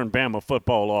going to turn Bama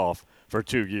football off for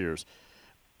 2 years.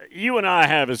 You and I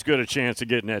have as good a chance of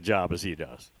getting that job as he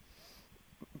does.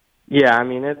 Yeah, I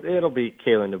mean, it'll be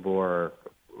Kalen DeBoer or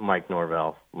Mike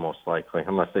Norvell, most likely,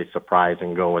 unless they surprise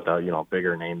and go with a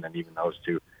bigger name than even those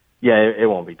two. Yeah, it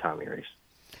won't be Tommy Rees.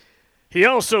 He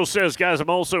also says, guys, I'm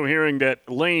also hearing that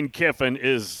Lane Kiffin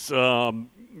is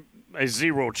a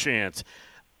zero chance.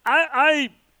 I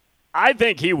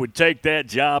think he would take that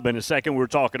job in a second. We were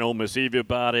talking to Ole Miss Eva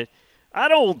about it. I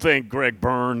don't think Greg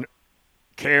Byrne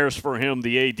cares for him,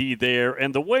 the AD there.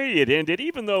 And the way it ended,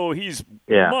 even though he's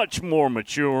much more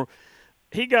mature,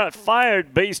 he got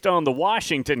fired based on the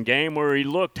Washington game where he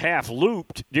looked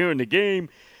half-looped during the game.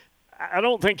 I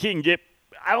don't think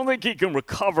he can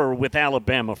recover with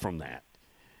Alabama from that.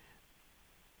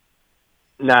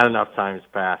 Not enough time's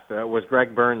passed. Was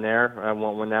Greg Byrne there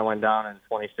when that went down in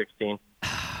 2016?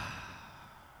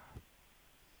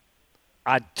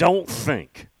 I don't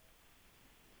think.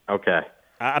 Okay.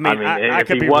 I mean, if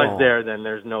could he be was wrong. there, then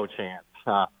there's no chance.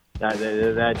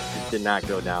 That did not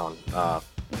go down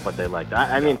what they liked.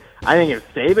 I mean, I think if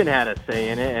Saban had a say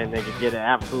in it and they could get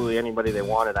absolutely anybody they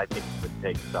wanted, I think he would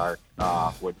take Sark.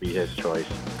 Would be his choice.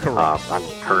 Correct. I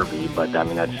mean, Kirby, but I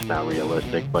mean that's just not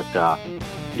realistic. But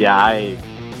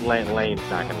Lane's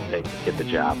not going to get the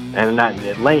job. And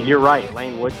Lane, you're right.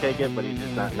 Lane would take it, but he's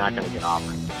just not going to get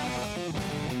offered.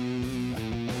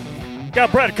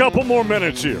 Got Brett a couple more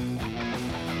minutes here.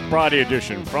 Friday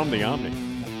edition from the Omni.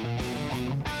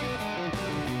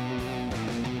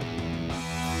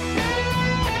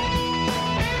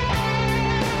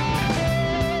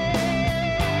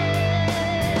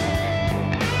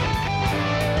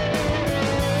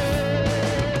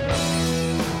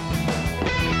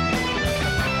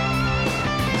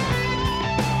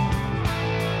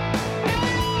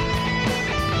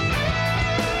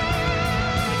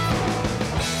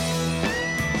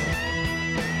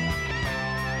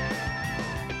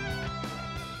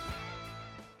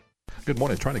 Good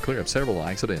morning. Trying to clear up several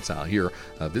accidents out here.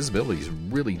 Visibility is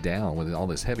really down with all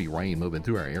this heavy rain moving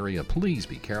through our area. Please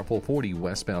be careful. 40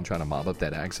 westbound trying to mob up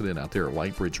that accident out there at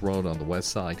White Bridge Road on the west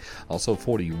side. Also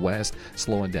 40 west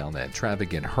slowing down that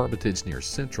traffic in Hermitage near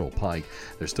Central Pike.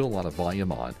 There's still a lot of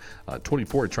volume on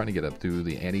 24 trying to get up through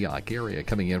the Antioch area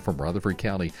coming in from Rutherford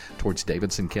County towards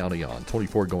Davidson County on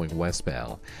 24 going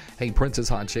westbound. Hey, Princess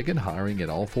Hot Chicken hiring at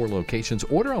all 4 locations.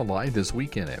 Order online this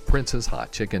weekend at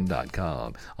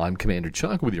princesshotchicken.com. I'm Commander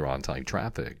Chuck with your on-time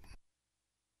traffic.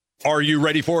 Are you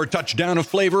ready for a touchdown of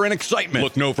flavor and excitement?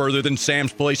 Look no further than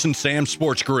Sam's Place and Sam's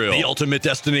Sports Grill, the ultimate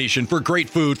destination for great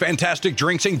food, fantastic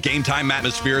drinks, and game time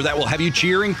atmosphere that will have you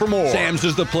cheering for more. Sam's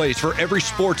is the place for every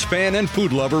sports fan and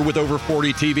food lover with over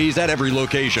 40 TVs at every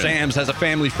location. Sam's has a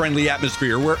family-friendly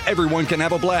atmosphere where everyone can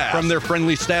have a blast. From their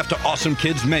friendly staff to awesome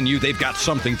kids menu, they've got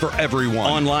something for everyone.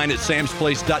 Online at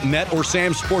samsplace.net or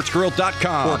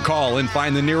samsportsgrill.com, or call and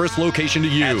find the nearest location to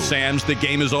you. At Sam's, the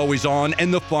game is always on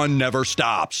and the fun never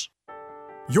stops.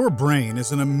 Your brain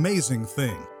is an amazing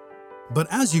thing, but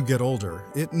as you get older,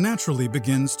 it naturally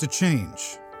begins to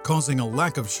change, causing a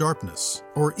lack of sharpness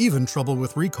or even trouble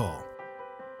with recall.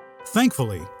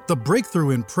 Thankfully, the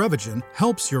breakthrough in Prevagen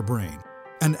helps your brain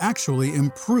and actually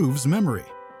improves memory.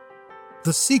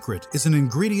 The secret is an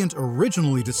ingredient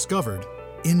originally discovered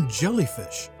in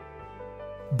jellyfish.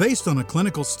 Based on a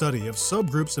clinical study of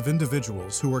subgroups of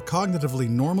individuals who are cognitively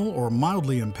normal or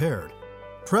mildly impaired,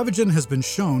 Prevagen has been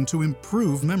shown to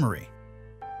improve memory.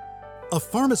 A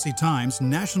Pharmacy Times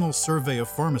national survey of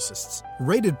pharmacists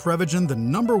rated Prevagen the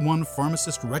 #1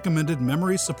 pharmacist-recommended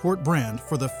memory support brand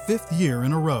for the 5th year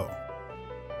in a row.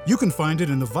 You can find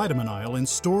it in the vitamin aisle in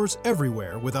stores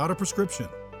everywhere without a prescription.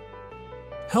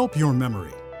 Help your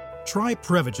memory. Try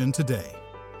Prevagen today.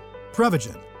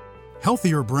 Prevagen.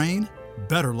 Healthier brain,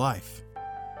 better life.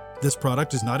 This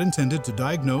product is not intended to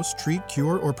diagnose, treat,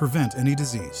 cure, or prevent any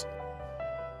disease.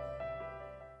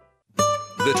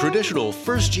 The traditional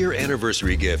first-year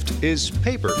anniversary gift is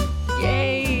paper.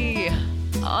 Yay!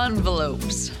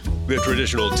 Envelopes. The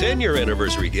traditional 10-year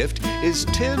anniversary gift is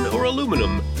tin or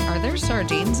aluminum. Are there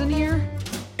sardines in here?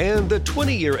 And the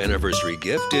 20-year anniversary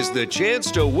gift is the chance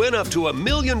to win up to $1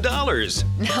 million.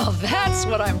 Now that's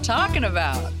what I'm talking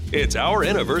about. It's our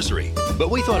anniversary, but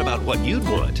we thought about what you'd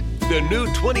want. The new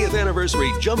 20th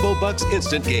anniversary Jumbo Bucks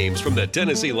Instant Games from the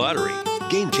Tennessee Lottery.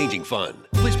 Game-changing fun.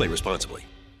 Please play responsibly.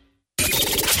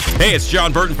 Hey, it's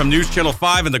John Burton from News Channel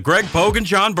 5 and the Greg Pogue and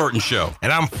John Burton Show.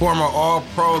 And I'm former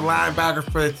All-Pro linebacker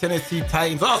for the Tennessee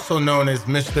Titans, also known as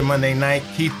Mr. Monday Night,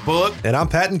 Keith Bulluck. And I'm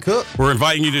Patton Cook. We're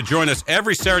inviting you to join us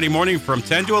every Saturday morning from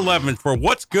 10 to 11 for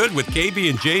What's Good with KB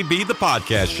and JB, the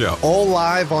podcast show. All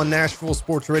live on Nashville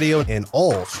Sports Radio and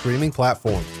all streaming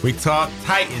platforms. We talk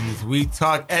Titans, we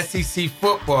talk SEC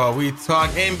football, we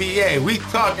talk NBA, we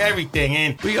talk everything,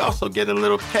 and we also get a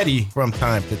little petty from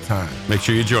time to time. Make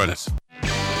sure you join us.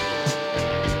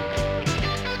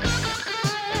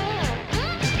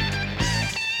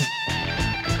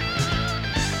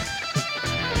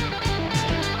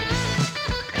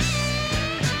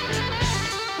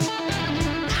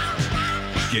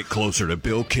 Get closer to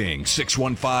Bill King,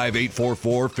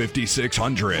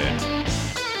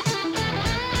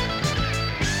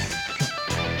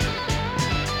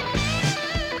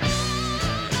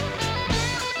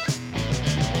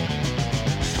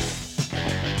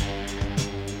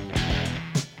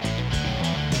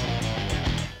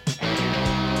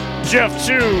 Jeff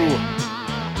 2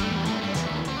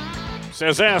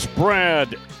 says, ask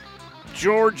Brad.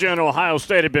 Georgia and Ohio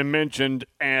State have been mentioned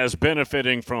as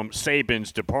benefiting from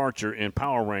Saban's departure in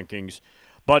power rankings,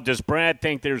 but does Brad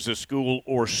think there's a school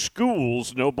or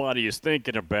schools nobody is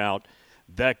thinking about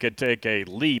that could take a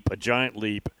leap, a giant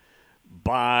leap,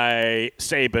 by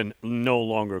Saban no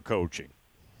longer coaching?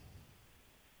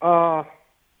 I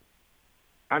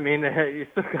mean, you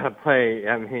still got to play.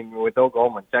 I mean, with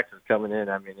Oklahoma and Texas coming in,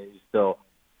 I mean, it's not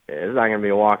going to be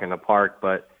a walk in the park,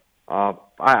 but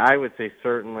I would say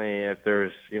certainly if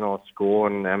there's, a school,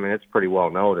 and I mean, it's pretty well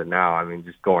noted now. I mean,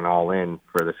 just going all in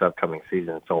for this upcoming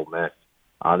season, it's Ole Miss.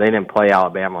 They didn't play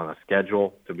Alabama on the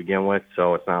schedule to begin with,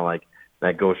 so it's not like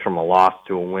that goes from a loss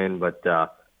to a win, but I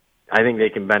think they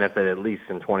can benefit at least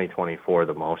in 2024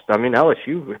 the most. I mean,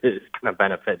 LSU is going to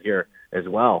benefit here as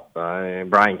well, and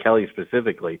Brian Kelly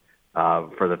specifically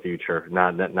for the future,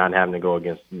 not having to go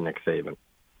against Nick Saban.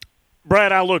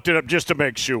 Brad, I looked it up just to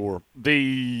make sure.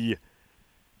 The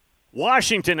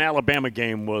Washington-Alabama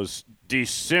game was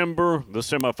December, the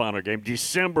semifinal game,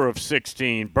 December of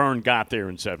 16. Byrne got there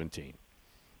in 17.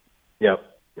 Yep.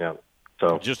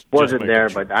 So wasn't there,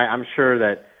 sure. But I'm sure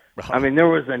that, I mean, there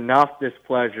was enough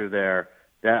displeasure there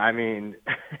that, I mean,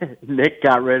 Nick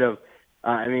got rid of,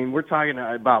 we're talking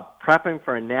about prepping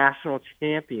for a national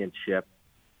championship,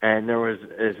 and there was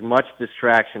as much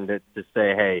distraction to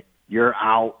say, hey, you're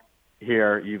out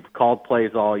here. You've called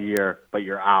plays all year, but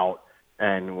you're out,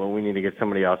 and we need to get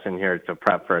somebody else in here to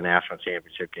prep for a national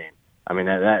championship game. I mean,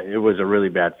 it was a really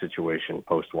bad situation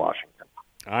post-Washington.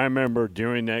 I remember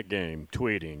during that game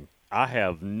tweeting, I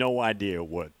have no idea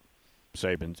what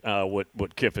Saban's,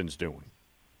 what Kiffin's doing.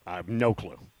 I have no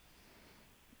clue.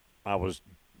 I was,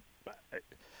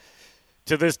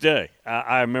 to this day,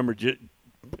 I remember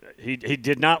He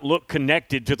did not look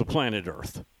connected to the planet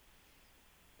Earth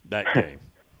that game.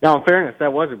 Now, in fairness,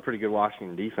 that was a pretty good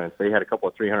Washington defense. They had a couple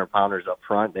of 300-pounders up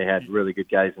front. They had really good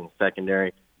guys in the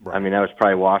secondary. Right. I mean, that was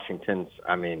probably Washington's.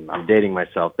 I mean, I'm dating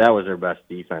myself. That was their best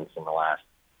defense in the last,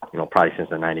 probably since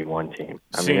the '91 team.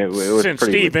 I mean, it was since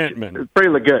pretty Steve Entman. It was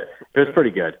pretty good. It was pretty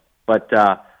good, but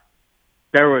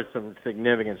there were some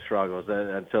significant struggles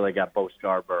until they got Bo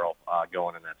Scarborough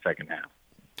going in that second half.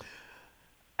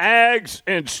 Ags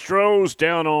and Stros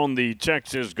down on the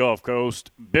Texas Gulf Coast.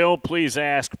 Bill, please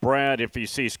ask Brad if he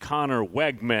sees Connor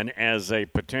Wegman as a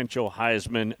potential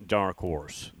Heisman dark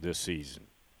horse this season.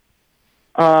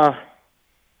 Elko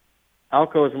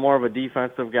is more of a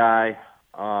defensive guy.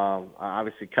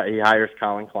 Obviously, he hires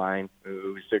Colin Klein,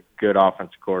 who's a good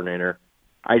offensive coordinator.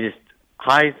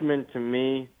 Heisman to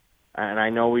me, and I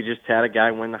know we just had a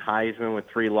guy win the Heisman with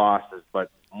 3 losses,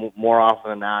 but more often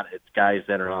than not, it's guys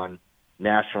that are on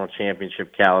national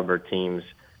championship caliber teams,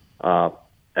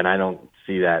 and I don't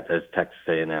see that as Texas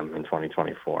A&M in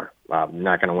 2024.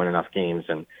 Not going to win enough games,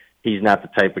 and he's not the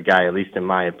type of guy, at least in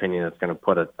my opinion, that's going to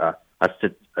put a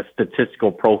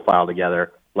statistical profile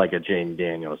together like a Jane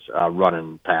Daniels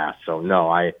running pass. So, no,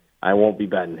 I won't be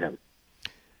betting him.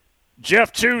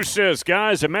 Jeff 2 says,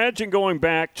 guys, imagine going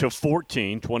back to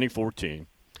 2014,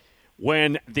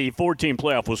 when the 14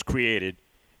 playoff was created,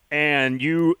 and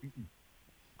you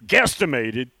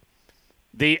guesstimated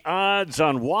the odds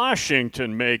on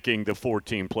Washington making the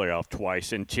 14 playoff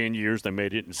twice in 10 years. They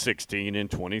made it in 16 and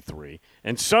 23.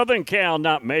 And Southern Cal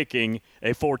not making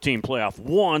a 14 playoff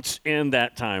once in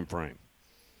that time frame.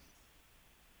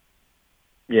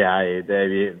 Yeah,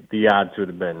 the odds would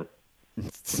have been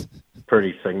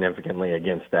pretty significantly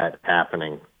against that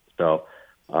happening. So,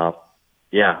 kudos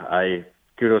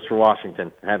for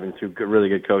Washington, having 2 really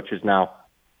good coaches now.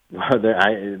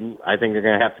 I think they're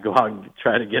going to have to go out and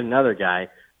try to get another guy,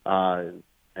 and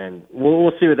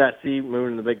we'll see with that seed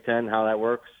moving to the Big Ten, how that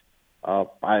works. I'm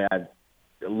a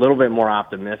little bit more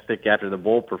optimistic after the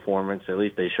bowl performance. At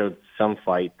least they showed some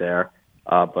fight there,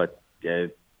 but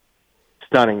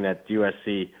stunning that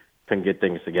USC couldn't get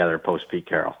things together post Pete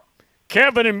Carroll.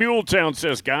 Kevin in Muletown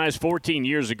says, guys, 14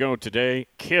 years ago today,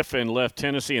 Kiffin left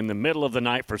Tennessee in the middle of the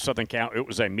night for Southern Cal. It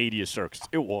was a media circus.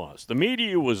 It was. The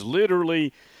media was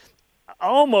literally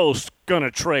almost going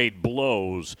to trade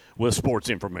blows with sports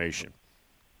information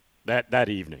that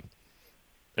evening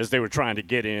as they were trying to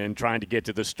get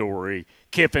to the story.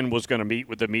 Kiffin was going to meet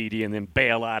with the media and then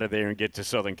bail out of there and get to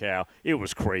Southern Cal. It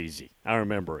was crazy. I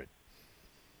remember it.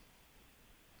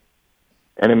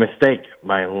 And a mistake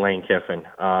by Lane Kiffin.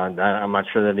 I'm not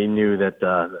sure that he knew that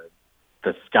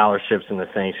the scholarships and the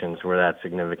sanctions were that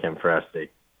significant for SD.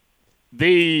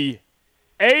 The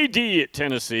AD at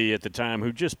Tennessee at the time,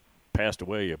 who just passed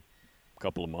away a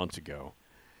couple of months ago,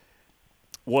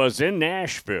 was in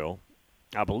Nashville,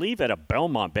 I believe at a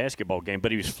Belmont basketball game,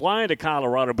 but he was flying to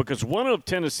Colorado because one of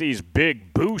Tennessee's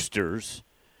big boosters,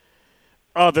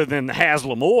 other than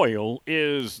Haslam Oil,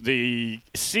 is the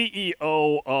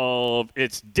CEO of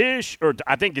Dish, or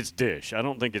I think it's Dish. I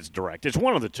don't think it's Direct. It's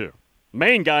one of the two.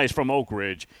 Main guy's from Oak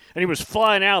Ridge, and he was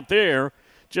flying out there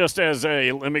just as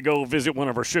let me go visit one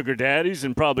of our sugar daddies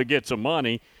and probably get some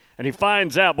money. And he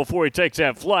finds out before he takes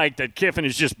that flight that Kiffin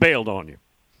has just bailed on you.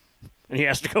 And he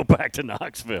has to go back to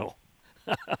Knoxville.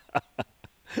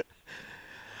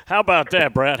 How about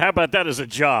that, Brad? How about that as a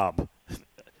job?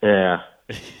 Yeah,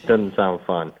 doesn't sound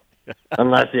fun.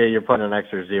 Unless you're putting an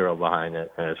extra 0 behind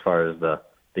it as far as the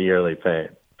yearly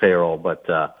payroll. But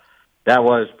that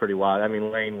was pretty wild. I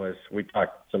mean, we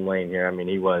talked some Lane here. I mean,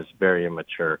 he was very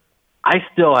immature. I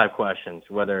still have questions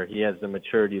whether he has the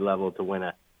maturity level to win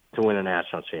a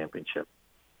national championship.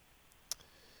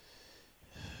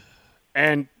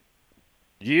 And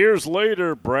years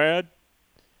later, Brad,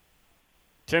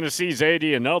 Tennessee's AD,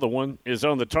 another one, is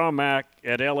on the tarmac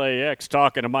at LAX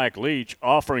talking to Mike Leach,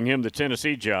 offering him the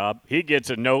Tennessee job. He gets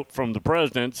a note from the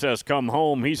president, says come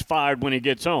home. He's fired when he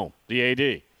gets home, the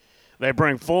AD. They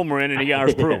bring Fulmer in, and he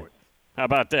hires Pruitt. How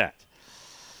about that?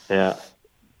 Yeah.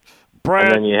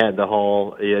 Brad, and then you had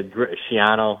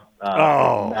Schiano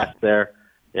mess there.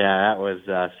 Yeah, that was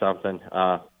something.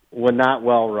 Not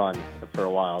well run for a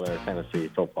while there, Tennessee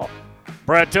football.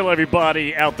 Brad, tell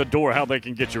everybody out the door how they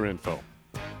can get your info.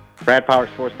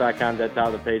 BradPowerSports.com, that's how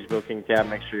the page booking tab.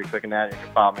 Make sure you're clicking that. You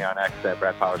can follow me on X at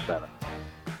BradPower7.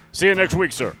 See you next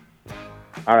week, sir.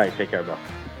 All right, take care, Bill.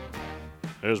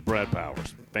 There's Brad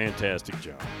Powers. Fantastic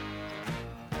job.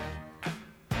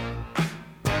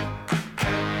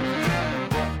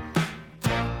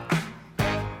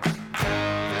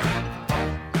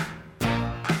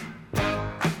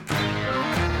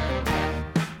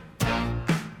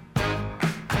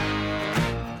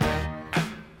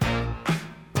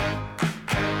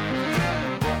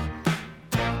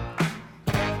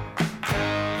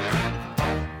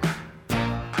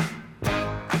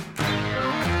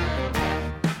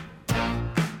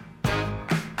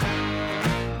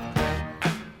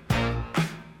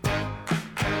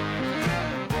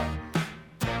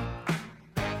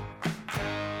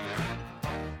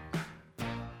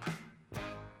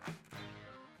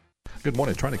 Good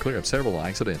morning. Trying to clear up several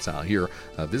accidents out here.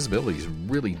 Visibility is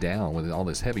really down with all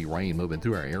this heavy rain moving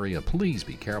through our area. Please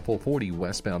be careful. 40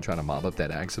 westbound trying to mob up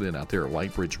that accident out there at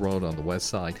White Bridge Road on the west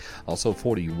side. Also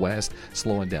 40 west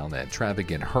slowing down that traffic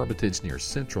in Hermitage near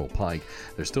Central Pike.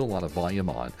 There's still a lot of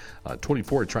volume on.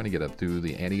 24 trying to get up through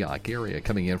the Antioch area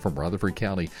coming in from Rutherford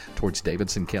County towards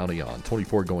Davidson County on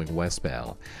 24 going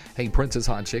westbound. Hey, Princess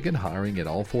Hot Chicken hiring at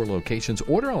all 4 locations.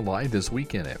 Order online this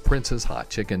weekend at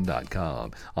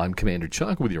princesshotchicken.com. I'm Commander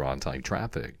Chuck with your on-time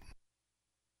traffic.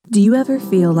 Do you ever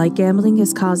feel like gambling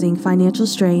is causing financial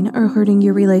strain or hurting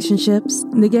your relationships?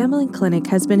 The Gambling Clinic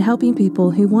has been helping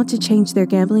people who want to change their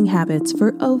gambling habits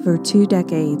for over 2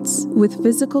 decades. With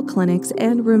physical clinics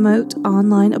and remote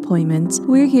online appointments,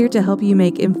 we're here to help you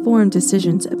make informed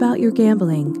decisions about your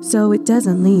gambling so it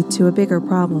doesn't lead to a bigger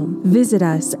problem. Visit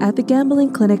us at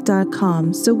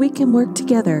thegamblingclinic.com so we can work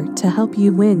together to help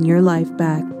you win your life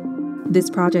back. This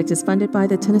project is funded by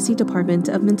the Tennessee Department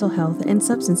of Mental Health and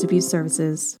Substance Abuse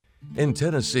Services. In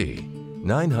Tennessee,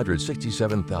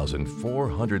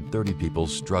 967,430 people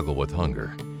struggle with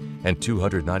hunger, and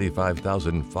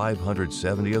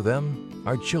 295,570 of them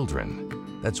are children.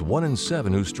 That's 1 in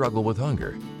 7 who struggle with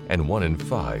hunger, and 1 in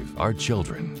 5 are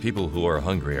children. People who are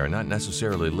hungry are not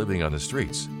necessarily living on the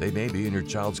streets. They may be in your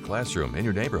child's classroom, in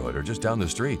your neighborhood, or just down the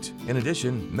street. In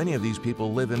addition, many of these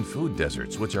people live in food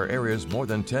deserts, which are areas more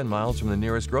than 10 miles from the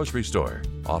nearest grocery store.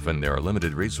 Often there are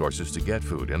limited resources to get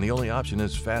food, and the only option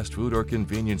is fast food or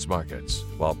convenience markets.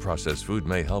 While processed food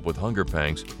may help with hunger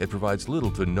pangs, it provides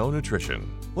little to no nutrition.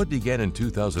 What began in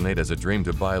 2008 as a dream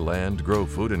to buy land, grow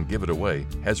food, and give it away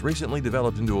has recently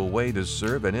developed into a way to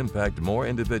serve and impact more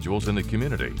individuals in the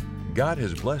community. God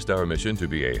has blessed our mission to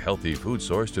be a healthy food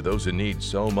source to those in need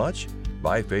so much,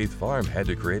 By Faith Farm had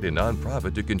to create a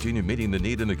nonprofit to continue meeting the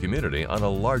need in the community on a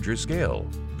larger scale.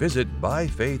 Visit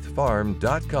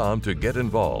ByFaithFarm.com to get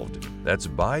involved. That's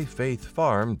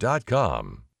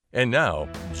ByFaithFarm.com. And now,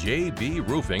 JB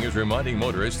Roofing is reminding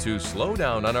motorists to slow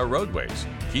down on our roadways,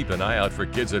 keep an eye out for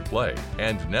kids at play,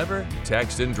 and never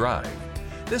text and drive.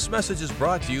 This message is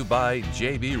brought to you by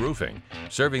JB Roofing,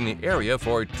 serving the area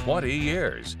for 20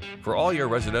 years. For all your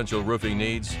residential roofing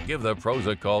needs, give the pros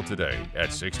a call today at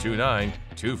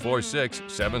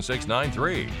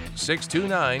 629-246-7693.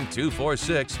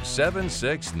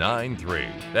 629-246-7693.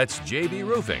 That's JB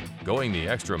Roofing, going the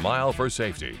extra mile for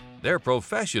safety. They're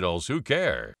professionals who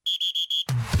care.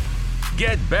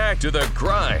 Get back to the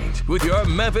grind with your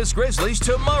Memphis Grizzlies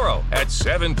tomorrow at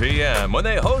 7 p.m. when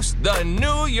they host the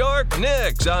New York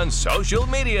Knicks on social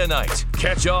media night.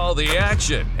 Catch all the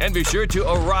action and be sure to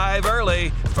arrive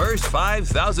early. First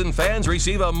 5,000 fans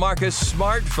receive a Marcus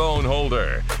smartphone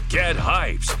holder. Get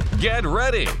hyped. Get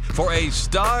ready for a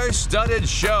star-studded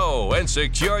show and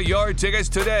secure your tickets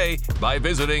today by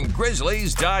visiting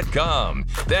Grizzlies.com.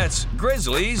 That's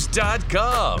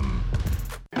Grizzlies.com.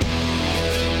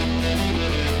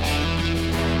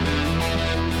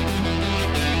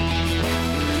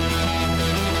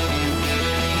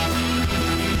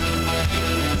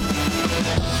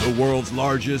 The world's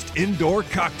largest indoor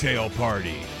cocktail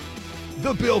party.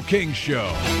 The Bill King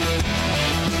Show.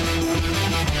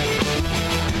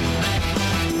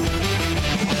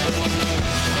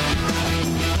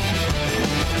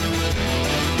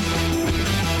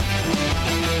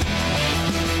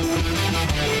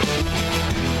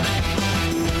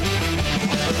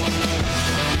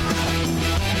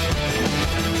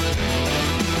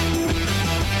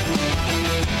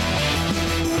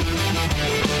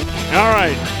 All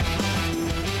right.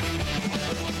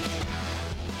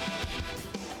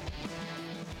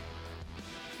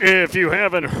 If you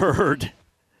haven't heard,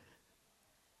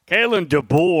 Kalen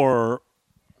DeBoer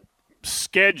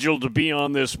scheduled to be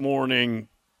on this morning,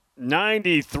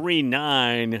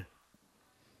 93.9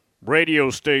 radio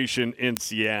station in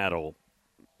Seattle.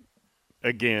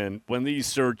 Again, when these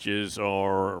searches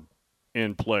are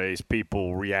in place,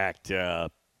 people react to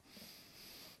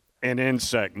an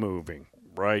insect moving,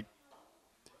 right?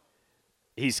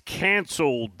 He's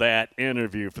canceled that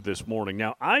interview for this morning.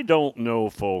 Now, I don't know,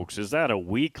 folks, is that a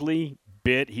weekly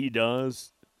bit he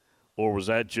does, or was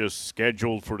that just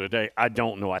scheduled for today? I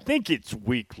don't know. I think it's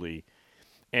weekly,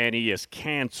 and he is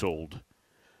canceled,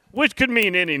 which could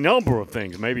mean any number of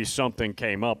things. Maybe something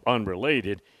came up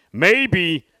unrelated.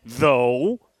 Maybe,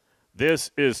 though,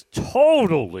 this is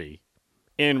totally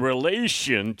in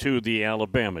relation to the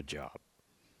Alabama job.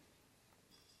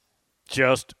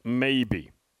 Just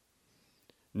maybe.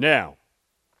 Now,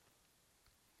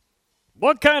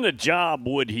 what kind of job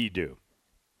would he do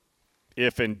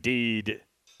if indeed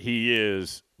he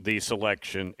is the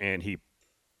selection and he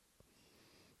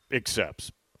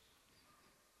accepts?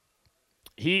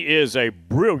 he is a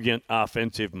brilliant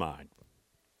offensive mind.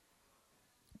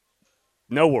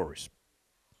 No worries.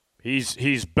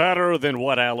 He's better than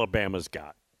what Alabama's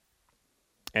got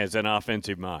as an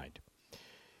offensive mind.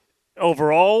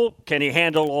 Overall, can he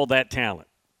handle all that talent?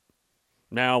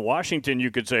 Now, Washington, you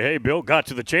could say, hey, Bill, got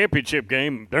to the championship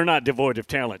game. They're not devoid of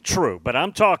talent. True. But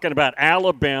I'm talking about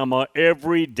Alabama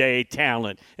everyday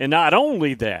talent. And not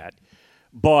only that,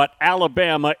 but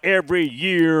Alabama every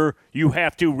year you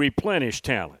have to replenish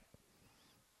talent.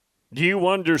 Do you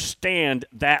understand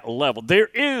that level? There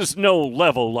is no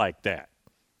level like that,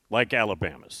 like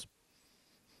Alabama's.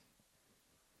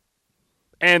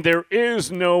 And there is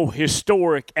no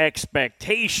historic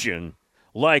expectation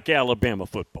like Alabama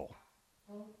football.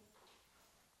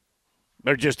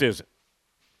 There just isn't.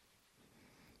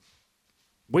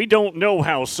 We don't know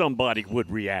how somebody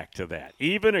would react to that.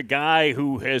 Even a guy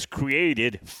who has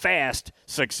created fast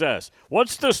success.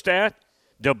 What's the stat?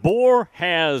 DeBoer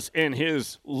has, in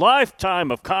his lifetime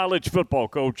of college football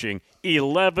coaching,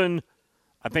 11,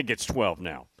 I think it's 12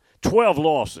 now, 12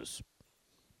 losses.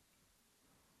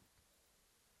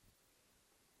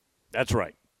 That's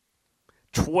right.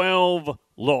 12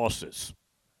 losses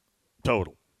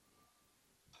total.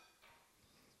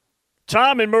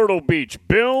 Tom in Myrtle Beach.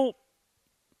 Bill,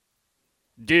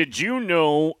 did you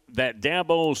know that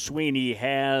Dabo Swinney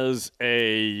has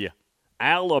a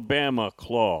Alabama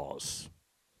clause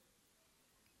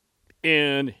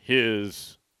in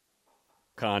his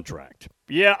contract?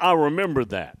 Yeah, I remember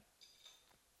that.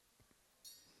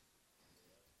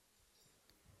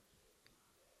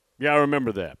 Yeah, I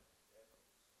remember that.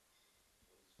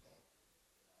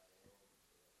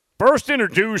 First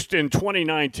introduced in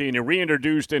 2019 and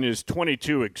reintroduced in his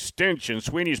 22 extension,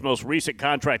 Swinney's most recent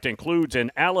contract includes an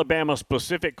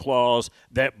Alabama-specific clause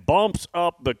that bumps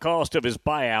up the cost of his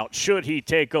buyout should he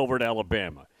take over at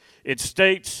Alabama. It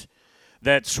states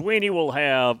that Swinney will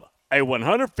have a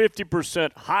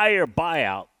 150% higher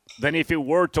buyout than if he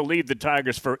were to leave the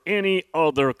Tigers for any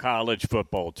other college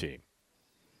football team.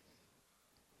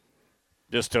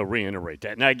 Just to reiterate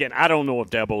that. Now, again, I don't know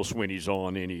if Dabo Swinney's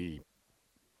on any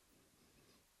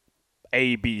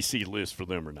ABC list for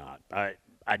them or not.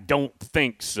 I don't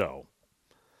think so.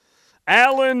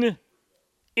 Alan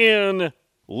in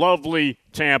lovely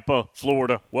Tampa,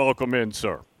 Florida. Welcome in,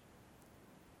 sir.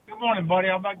 Good morning, buddy.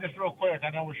 I'll make this real quick. I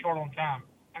know we're short on time.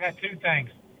 I got two things.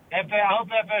 I hope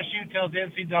FSU tells the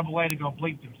NCAA to go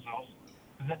bleep themselves.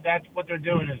 That's what they're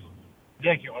doing is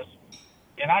ridiculous.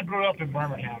 And I grew up in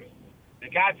Birmingham. The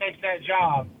guy takes that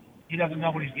job, he doesn't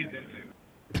know what he's getting into.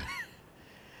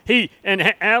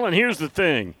 Alan, here's the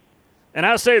thing, and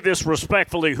I say this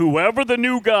respectfully, whoever the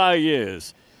new guy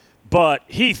is, but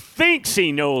he thinks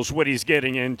he knows what he's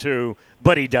getting into,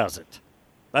 but he doesn't.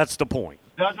 That's the point.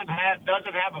 Doesn't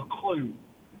have a clue.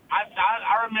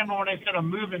 I remember when they sent a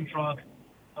moving truck,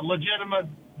 a legitimate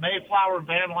Mayflower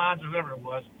Van Lines, whatever it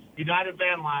was, United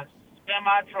Van Lines,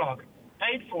 semi-truck,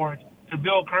 paid for it to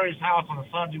Bill Curry's house on a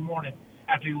Sunday morning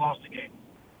after he lost the game.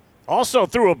 Also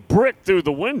threw a brick through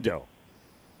the window.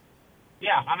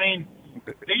 Yeah, I mean,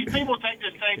 these people take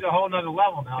this thing to a whole nother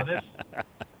level now. This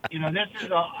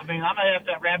is I'm going to have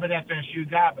that rabid FSU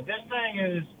guy, but this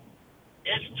thing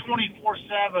it's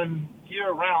 24/7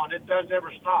 year-round. It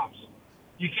never stops.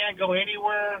 You can't go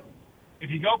anywhere.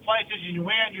 If you go places and you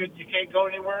win, you can't go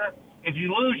anywhere. If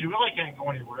you lose, you really can't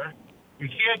go anywhere. Your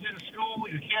kids in school,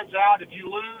 your kids out. If you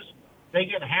lose, they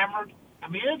get hammered. I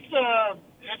mean,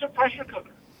 it's a pressure cooker.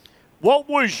 What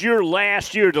was your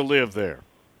last year to live there?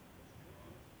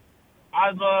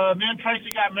 Me and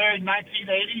Tracy got married in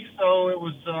 1980, so it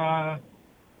was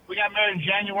we got married in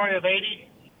January of 80,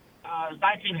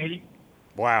 1980.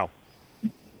 Wow.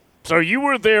 So you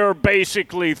were there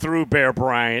basically through Bear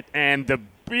Bryant, and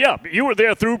you were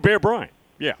there through Bear Bryant.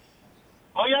 Yeah.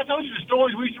 Oh, yeah, I told you the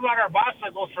stories. We used to ride our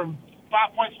bicycles from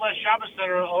 5 Points West Shopping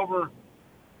Center over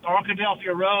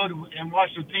Arkadelphia Road and watch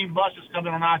the team buses come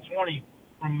in on I-20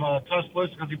 from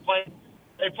Tuscaloosa because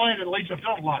they played at Legion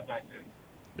Field a lot back then.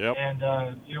 Yep. And,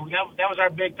 that was our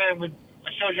big thing.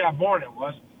 I showed you how boring it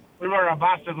was. We rode our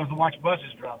bicycles to watch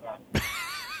buses drive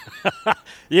by.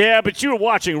 Yeah, but you were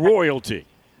watching royalty.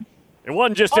 It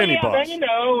wasn't just any bus. Yeah,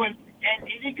 and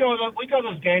we go to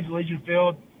those games at Legion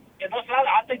Field. And listen,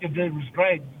 I think the dude was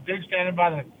great. The dude standing by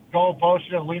the goal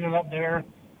post, leaning up there.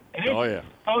 And his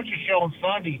coach's show on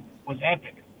Sunday was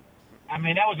epic. I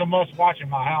mean, that was a must-watch in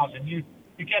my house. And you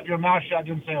kept your mouth shut,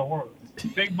 didn't say a word.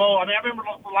 Big bowl. I mean, I remember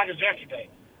like it was yesterday.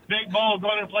 Big bowl, go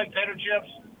there and play potato chips,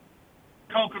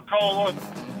 Coca-Cola,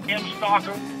 him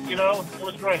stocker. It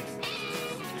was great.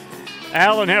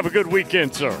 Alan, have a good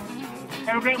weekend, sir.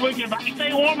 Have a great weekend. I can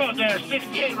stay warm out there.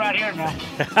 68 right here now.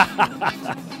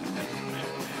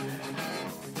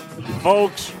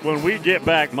 Folks, when we get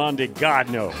back Monday, God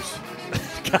knows.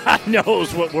 God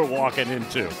knows what we're walking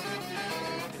into.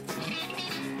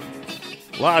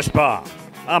 Lashpa,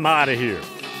 I'm out of here.